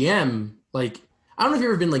you're a GM, like, I don't know if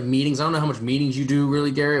you've ever been like meetings. I don't know how much meetings you do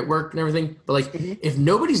really, Gary, at work and everything. But like, if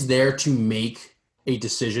nobody's there to make a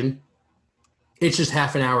decision, it's just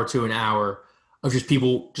half an hour to an hour of just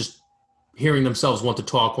people just hearing themselves want to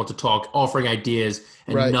talk, offering ideas,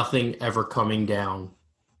 and nothing ever coming down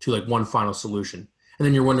to like one final solution. And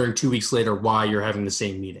then you're wondering 2 weeks later why you're having the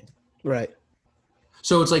same meeting. Right.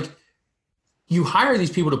 So it's like you hire these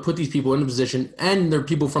people to put these people in a position, and they're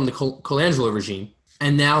people from the Colangelo regime.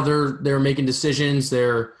 And now they're making decisions.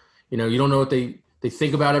 They're, you don't know what they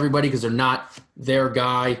think about everybody because they're not their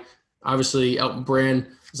guy. Obviously, Elton Brand,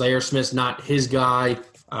 Zaire Smith's not his guy.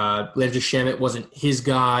 Landry Shamet wasn't his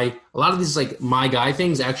guy. A lot of these like my guy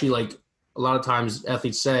things actually, like a lot of times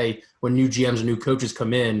athletes say when new GMs and new coaches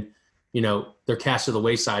come in, they're cast to the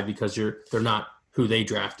wayside because they're not who they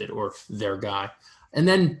drafted or their guy. And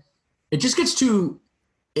then it just gets to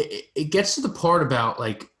the part about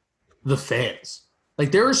like the fans.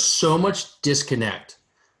 Like there is so much disconnect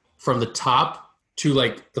from the top to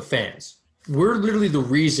like the fans. We're literally the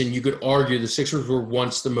reason you could argue the Sixers were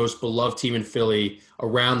once the most beloved team in Philly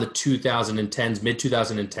around the 2010s, mid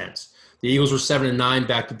 2010s. The Eagles were 7-9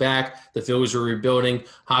 back to back. The Phillies were rebuilding.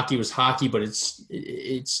 Hockey was hockey, but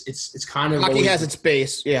it's kind of hockey has its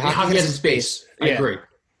base. Yeah, hockey has its base. I agree.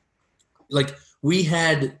 Like we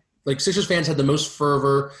had Sixers fans had the most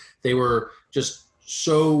fervor. They were just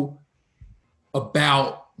so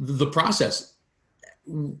about the process.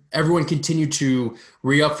 Everyone continued to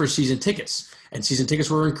re-up for season tickets, and season tickets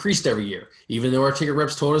were increased every year, even though our ticket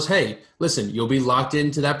reps told us, hey, listen, you'll be locked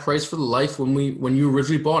into that price for the life when you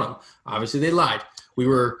originally bought them. Obviously they lied.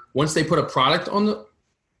 Once they put a product on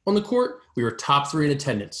the court, we were top 3 in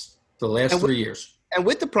attendance the last 3 years. And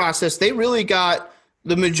with the process, they really got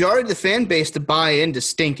the majority of the fan base to buy into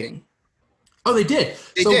stinking. Oh, they did.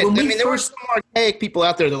 They did. There were some archaic people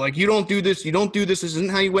out there that like, you don't do this, this isn't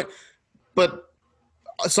how you went. But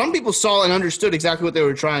some people saw and understood exactly what they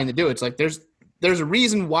were trying to do. It's like there's a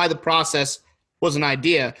reason why the process was an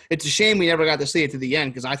idea. It's a shame we never got to see it to the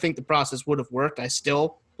end because I think the process would have worked. I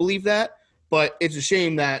still believe that. But it's a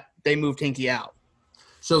shame that they moved Hinkie out.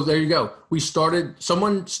 So there you go.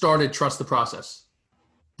 Someone started Trust the Process.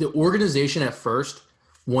 The organization at first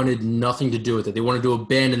wanted nothing to do with it. They wanted to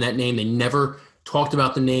abandon that name. They never talked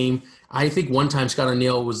about the name. I think one time Scott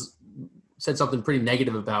O'Neil said something pretty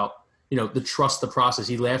negative about, the Trust the Process.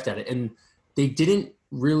 He laughed at it. And they didn't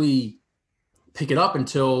really pick it up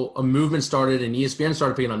until a movement started and ESPN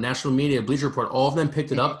started picking it up. National Media, Bleacher Report, all of them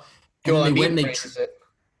picked it up.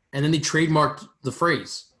 And then they trademarked the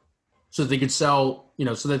phrase so that they could sell,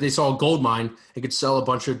 so that they saw a gold mine, they could sell a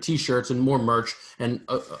bunch of T-shirts and more merch, and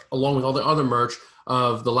along with all the other merch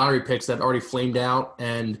of the lottery picks that already flamed out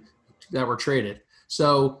and that were traded.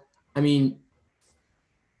 So, I mean,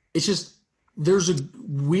 it's just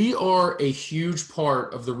we are a huge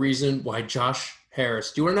part of the reason why Josh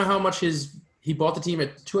Harris. Do you want to know how much he bought the team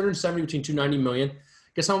at 270 between 290 million?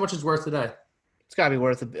 Guess how much it's worth today? It's got to be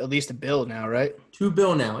worth at least $1 billion now, right? $2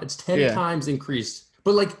 billion now. It's 10 times increased.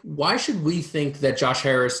 But why should we think that Josh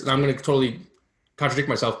Harris? And I'm going to totally contradict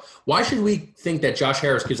myself. Why should we think that Josh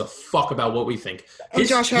Harris gives a fuck about what we think?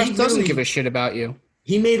 Josh Harris doesn't give a shit about you.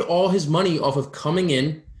 He made all his money off of coming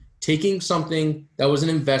in, taking something that was an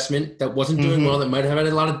investment that wasn't doing well, that might have had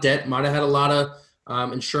a lot of debt, might have had a lot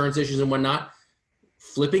of insurance issues and whatnot,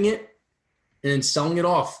 flipping it and then selling it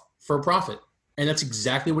off for a profit. And that's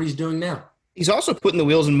exactly what he's doing now. He's also putting the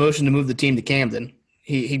wheels in motion to move the team to Camden.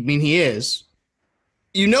 He is.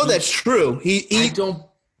 That's true. I don't.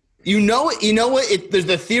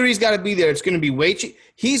 The theory's got to be there. It's going to be way cheap.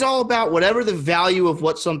 He's all about whatever the value of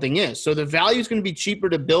what something is. So the value is going to be cheaper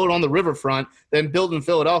to build on the riverfront than build in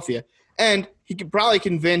Philadelphia. And he could probably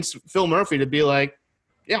convince Phil Murphy to be like,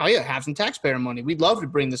 yeah, have some taxpayer money. We'd love to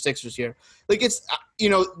bring the Sixers here. It's,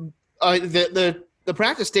 the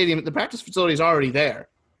practice stadium, the practice facility is already there.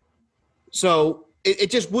 So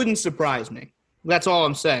it just wouldn't surprise me. That's all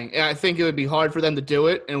I'm saying. And I think it would be hard for them to do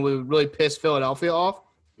it, and it would really piss Philadelphia off.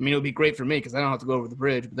 I mean, it would be great for me because I don't have to go over the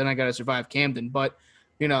bridge, but then I got to survive Camden. But,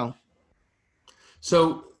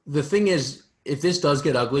 So the thing is, if this does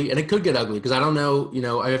get ugly, and it could get ugly because I don't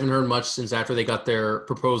know, I haven't heard much since after they got their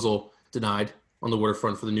proposal denied on the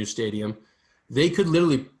waterfront for the new stadium. They could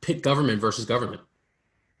literally pit government versus government.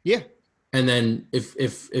 Yeah. And then if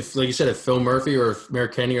like you said, if Phil Murphy or if Mayor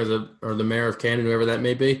Kenny or the mayor of Camden, whoever that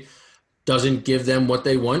may be, doesn't give them what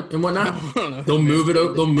they want and whatnot, they'll move it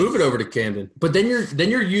over to Camden. But then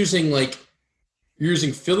you're using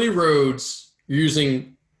Philly roads, you're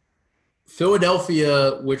using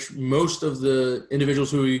Philadelphia, which most of the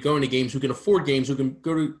individuals who are going to games, who can afford games, who can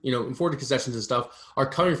go to, afford the concessions and stuff, are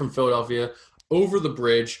coming from Philadelphia over the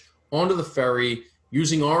bridge, onto the ferry,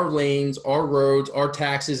 using our lanes, our roads, our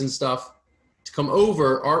taxes and stuff to come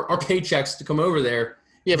over, our paychecks to come over there.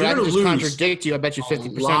 Yeah, but I can just contradict you. I bet you 50%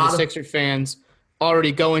 of the Sixer fans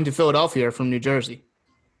already go into Philadelphia from New Jersey.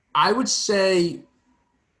 I would say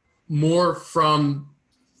more from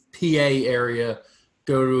PA area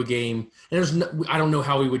go to a game. And I don't know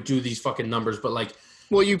how we would do these fucking numbers, but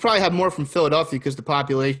well, you probably have more from Philadelphia because the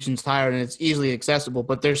population's higher and it's easily accessible,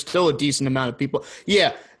 but there's still a decent amount of people.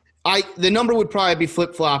 Yeah, the number would probably be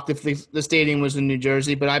flip-flopped if the stadium was in New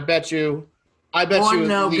Jersey, but I bet you.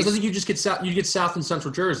 No, because I think you get South and Central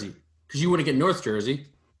Jersey because you wouldn't get North Jersey.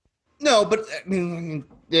 No, but I mean,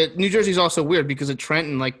 New Jersey's also weird because of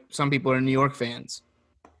Trenton. Some people are New York fans.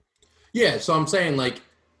 Yeah, so I'm saying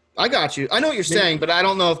I got you. I know what you're saying, but I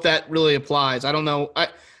don't know if that really applies. I don't know.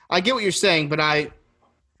 I get what you're saying, but I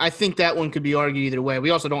think that one could be argued either way.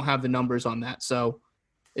 We also don't have the numbers on that, so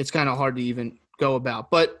it's kind of hard to even go about.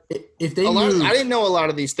 But if they I didn't know a lot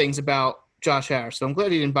of these things about Josh Harris, so I'm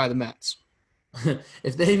glad he didn't buy the Mets.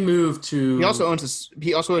 If they move to, he also owns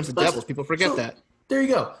the Devils. People forget that. There you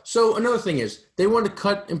go. So another thing is they wanted to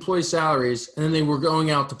cut employee salaries, and then they were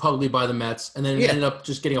going out to publicly buy the Mets, and then ended up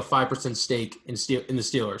just getting a 5% stake in the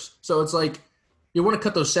Steelers. So it's you want to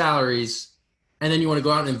cut those salaries, and then you want to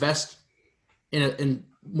go out and invest in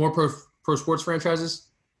more pro sports franchises,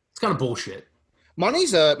 it's kind of bullshit. Money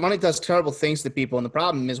does terrible things to people, and the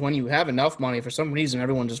problem is when you have enough money, for some reason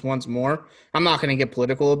everyone just wants more. I'm not going to get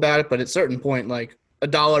political about it, but at a certain point, like a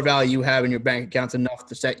dollar value you have in your bank account's enough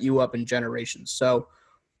to set you up in generations. So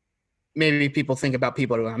maybe people think about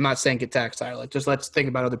people. I'm not saying get taxed, Tyler. Like, just let's think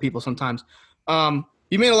about other people sometimes.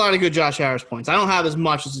 You made a lot of good Josh Harris points. I don't have as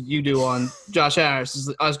much as you do on Josh Harris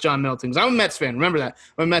as us John Middleton. 'Cause I'm a Mets fan. Remember that.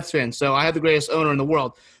 I'm a Mets fan, so I have the greatest owner in the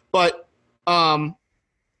world. But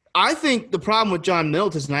I think the problem with John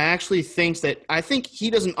Middleton is, and I think he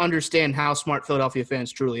doesn't understand how smart Philadelphia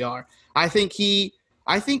fans truly are. I think he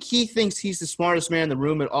thinks he's the smartest man in the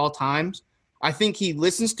room at all times. I think he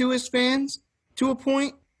listens to his fans to a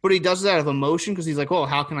point, but he does it out of emotion because he's like, "Oh,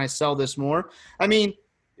 how can I sell this more?" I mean,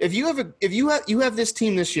 if you have this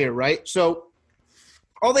team this year, right? So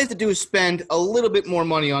all they have to do is spend a little bit more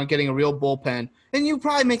money on getting a real bullpen, and you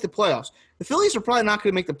probably make the playoffs. The Phillies are probably not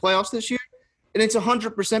going to make the playoffs this year, and it's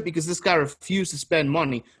 100% because this guy refused to spend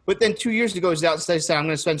money. But then 2 years ago, he's out and says, "I'm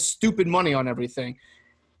going to spend stupid money on everything."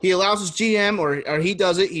 He allows his GM, or he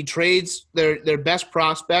does it. He trades their best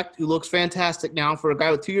prospect, who looks fantastic now, for a guy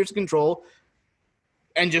with 2 years of control,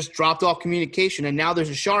 and just dropped off communication. And now there's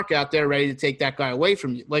a shark out there ready to take that guy away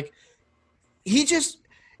from you. Like, it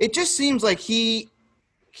just seems like he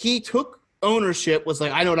took ownership, was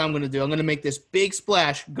like, "I know what I'm going to do. I'm going to make this big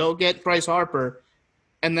splash, go get Bryce Harper,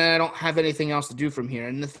 and then I don't have anything else to do from here."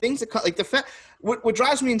 And the things that, like, the fact, what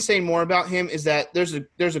drives me insane more about him is that there's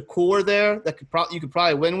a core there that you could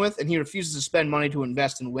probably win with, and he refuses to spend money to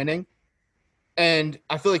invest in winning. And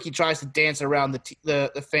I feel like he tries to dance around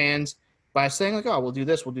the fans by saying, like, "Oh, we'll do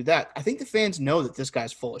this, we'll do that." I think the fans know that this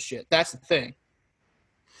guy's full of shit. That's the thing.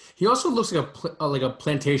 He also looks like a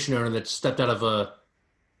plantation owner that stepped out of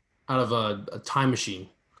a time machine.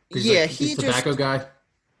 Yeah, he's a tobacco guy.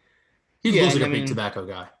 He looks like a big tobacco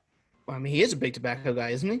guy. I mean, he is a big tobacco guy,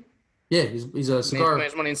 isn't he? Yeah, he's a cigar. He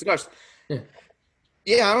makes money in cigars.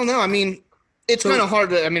 Yeah, I don't know. I mean, it's kind of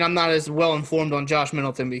hard to. I mean, I'm not as well informed on Josh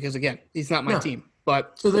Middleton because, again, he's not my team.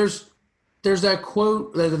 But so there's that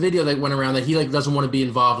quote, the video that went around that he doesn't want to be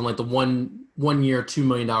involved in the one year $2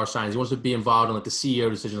 million signings. He wants to be involved in the CEO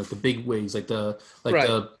decision, the big wigs, the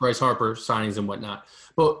Bryce Harper signings and whatnot.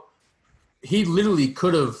 But he literally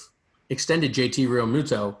could have extended JT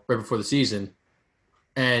Realmuto right before the season,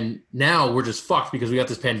 and now we're just fucked because we got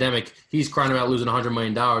this pandemic. He's crying about losing $100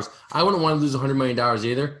 million. I wouldn't want to lose $100 million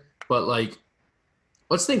either, but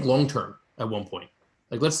let's think long term at one point.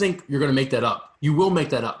 Let's think you're going to make that up. You will make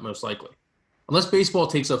that up most likely, unless baseball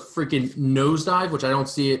takes a freaking nosedive, which I don't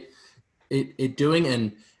see it doing.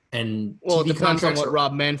 And well, it depends on what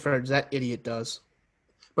Rob Manfred, that idiot, does.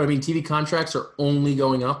 But I mean, TV contracts are only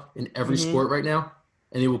going up in every sport right now,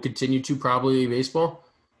 and they will continue to probably baseball,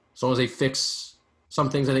 as long as they fix some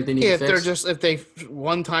things. I think they need to fix. If they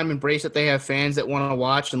one time embrace it, they have fans that want to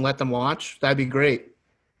watch and let them watch, that'd be great.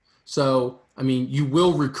 So, I mean, you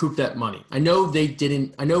will recoup that money. I know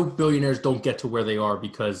billionaires don't get to where they are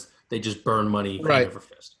because they just burn money hand over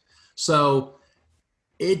fist. So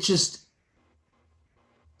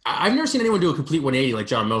I've never seen anyone do a complete 180 like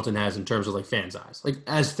John Middleton has in terms of fans' eyes,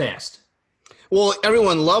 as fast. Well,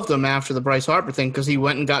 everyone loved him after the Bryce Harper thing because he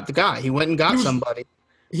went and got the guy. He went and got somebody.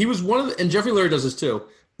 He was one of the, and Jeffrey Lurie does this too,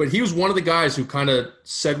 but he was one of the guys who kind of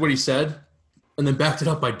said what he said and then backed it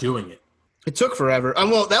up by doing it. It took forever.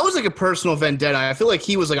 Well, that was like a personal vendetta. I feel like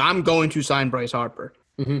he was like, "I'm going to sign Bryce Harper."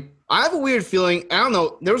 Mm-hmm. I have a weird feeling. I don't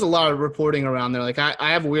know. There was a lot of reporting around there.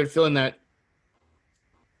 I have a weird feeling that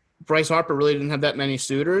Bryce Harper really didn't have that many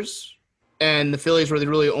suitors, and the Phillies were the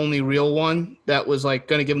really only real one that was going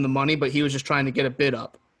to give him the money, but he was just trying to get a bid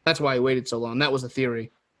up. That's why he waited so long. That was the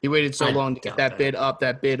theory. He waited so long to get that bid up,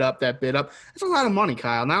 that bid up, that bid up. That's a lot of money,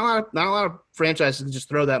 Kyle. Not a lot of franchises can just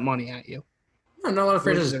throw that money at you. No, not a lot of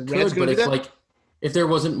franchises could, but it's if there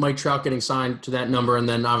wasn't Mike Trout getting signed to that number, and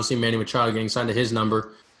then obviously Manny Machado getting signed to his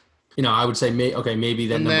number, I would say maybe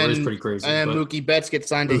that number is pretty crazy. And then Mookie Betts gets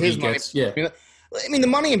signed to his money. Yeah. I mean, the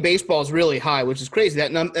money in baseball is really high, which is crazy.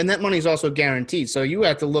 And that money is also guaranteed. So you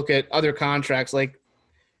have to look at other contracts.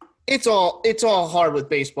 It's all hard with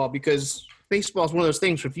baseball because baseball is one of those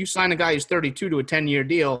things where if you sign a guy who's 32 to a 10-year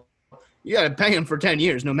deal, you got to pay him for 10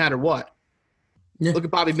 years no matter what. Yeah. Look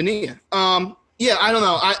at Bobby Bonilla. I don't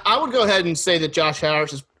know. I would go ahead and say that Josh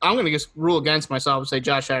Harris is – I'm going to just rule against myself and say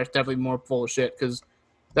Josh Harris is definitely more full of shit because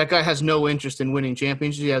that guy has no interest in winning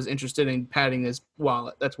championships. He has interest in padding his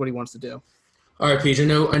wallet. That's what he wants to do. All right, Peach. I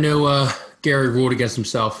know Gary ruled against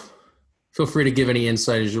himself. Feel free to give any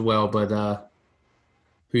insight as well, but who are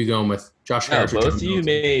you going with? Josh Harris? Both of you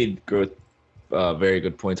made very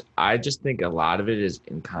good points. I just think a lot of it is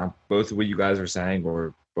both what you guys are saying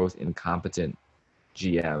were both incompetent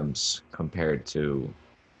GMs compared to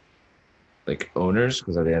like owners,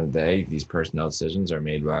 because at the end of the day, these personnel decisions are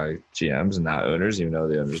made by GMs and not owners, even though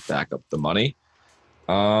the owners back up the money.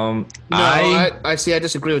 I see. I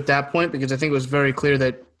disagree with that point because I think it was very clear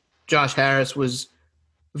that Josh Harris was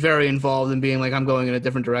very involved in being like, I'm going in a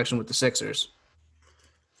different direction with the Sixers.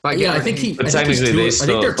 I think he. But technically, they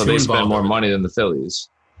spend more money than the Phillies.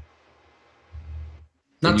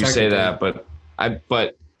 Not you say that,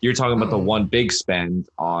 but you're talking about the one big spend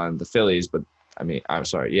on the Phillies. But I mean, I'm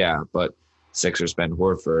sorry, yeah, but Sixers spent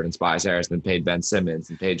Horford and Tobias Harris, and then paid Ben Simmons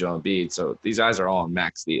and paid Joel Embiid. So these guys are all on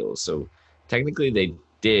max deals. So technically, they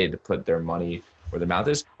did put their money where their mouth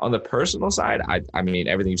is. On the personal side, I mean,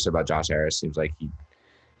 everything you said about Josh Harris seems like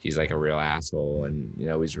he's like a real asshole, and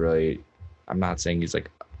he's really. I'm not saying he's like.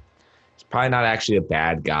 He's probably not actually a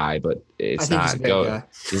bad guy, but it's not going.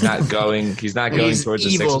 He's not going. He's not going towards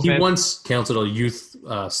the Sixers. He once canceled a youth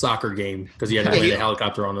soccer game because he had to land a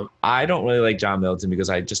helicopter on him. I don't really like John Middleton because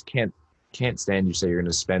I just can't stand you say you're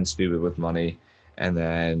going to spend stupid with money, and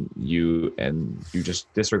then you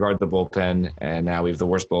just disregard the bullpen, and now we have the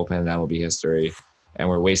worst bullpen, and that will be history, and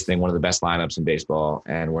we're wasting one of the best lineups in baseball,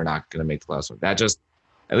 and we're not going to make the playoffs. That just,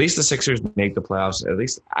 at least the Sixers make the playoffs. At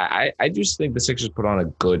least I just think the Sixers put on a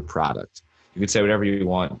good product. You could say whatever you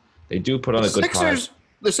want. They do put on a good product.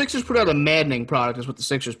 The Sixers put out a maddening product is what the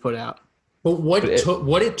Sixers put out. But what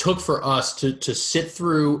it took for us to sit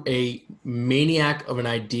through a maniac of an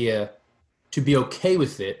idea, to be okay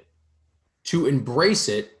with it, to embrace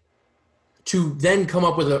it, to then come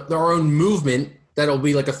up with our own movement that'll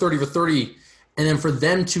be like a 30 for 30, and then for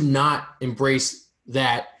them to not embrace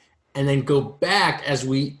that and then go back as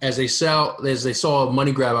they saw a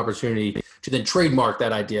money grab opportunity to then trademark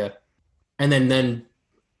that idea, and then.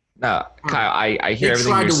 No, Kyle, I hear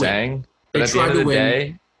everything you're saying, but at the end of the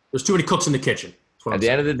day, there's too many cooks in the kitchen. At the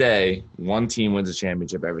end of the day, one team wins a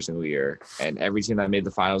championship every single year, and every team that made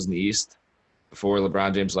the finals in the East before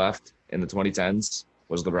LeBron James left in the 2010s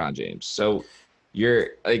was LeBron James. So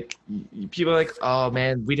you're like, people are like, oh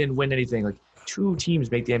man, we didn't win anything. Like, 2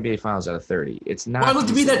 teams make the NBA Finals out of 30. It's not. Why would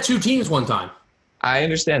it be that 2 teams one time? I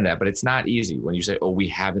understand that, but it's not easy when you say, oh, we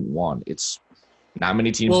haven't won. It's not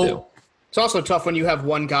many teams do. It's also tough when you have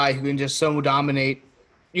one guy who can just so dominate.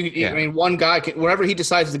 I mean, one guy can, wherever he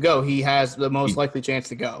decides to go, he has the most likely chance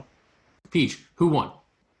to go. Peach, who won?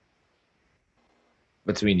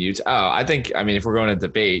 Between you two? Oh, I mean, if we're going to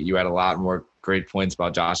debate, you had a lot more great points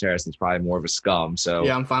about Josh Harris. He's probably more of a scum. So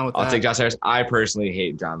yeah, I'm fine with that. I'll take Josh Harris. I personally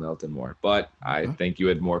hate John Middleton more, but I think you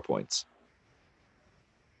had more points.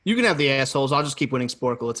 You can have the assholes. I'll just keep winning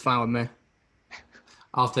Sporkle. It's fine with me.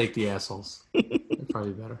 I'll take the assholes. That'd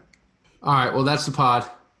probably be better. All right, well, that's the pod.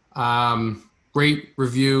 Rate,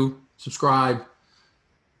 review, subscribe.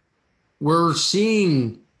 We're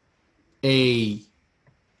seeing a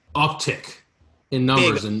uptick in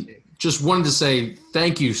numbers, and just wanted to say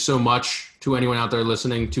thank you so much to anyone out there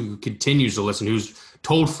listening, who continues to listen, who's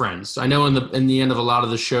told friends. I know in the end of a lot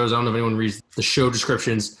of the shows, I don't know if anyone reads the show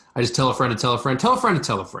descriptions. I just tell a friend to tell a friend, tell a friend to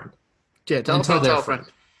tell a friend. Yeah, tell a friend.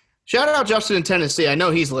 Shout out Justin in Tennessee. I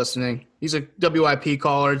know he's listening. He's a WIP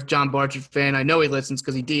caller, John Barchard fan. I know he listens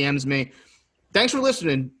because he DMs me. Thanks for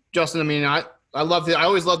listening, Justin. I mean, I loved it. I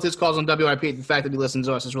always loved his calls on WIP. The fact that he listens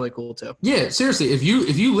to us is really cool too. Yeah, seriously. If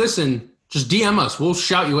you listen, just DM us. We'll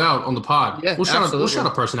shout you out on the pod. Yeah, we'll shout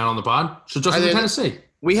a person out on the pod. So Justin in Tennessee.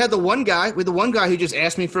 We had the one guy who just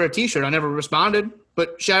asked me for a T-shirt. I never responded,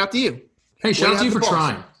 but shout out to you. Hey, shout out to you for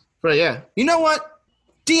trying. But yeah, you know what?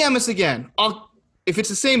 DM us again. If it's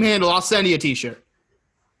the same handle, I'll send you a T-shirt.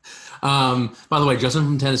 By the way, Justin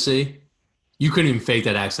from Tennessee, you couldn't even fake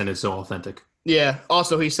that accent. It's so authentic. Yeah.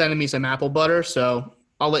 Also, he's sending me some apple butter, so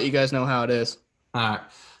I'll let you guys know how it is. All right.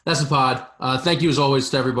 That's the pod. Thank you, as always,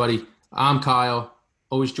 to everybody. I'm Kyle,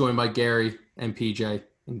 always joined by Gary and PJ,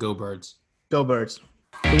 and go Birds. Go Birds.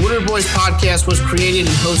 The Winter Boys podcast was created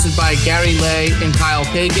and hosted by Gary Lay and Kyle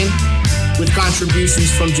Pagan, with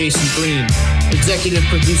contributions from Jason Green. Executive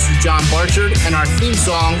producer John Barchard, and our theme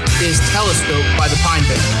song is Telescope by the Pine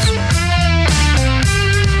Barrens.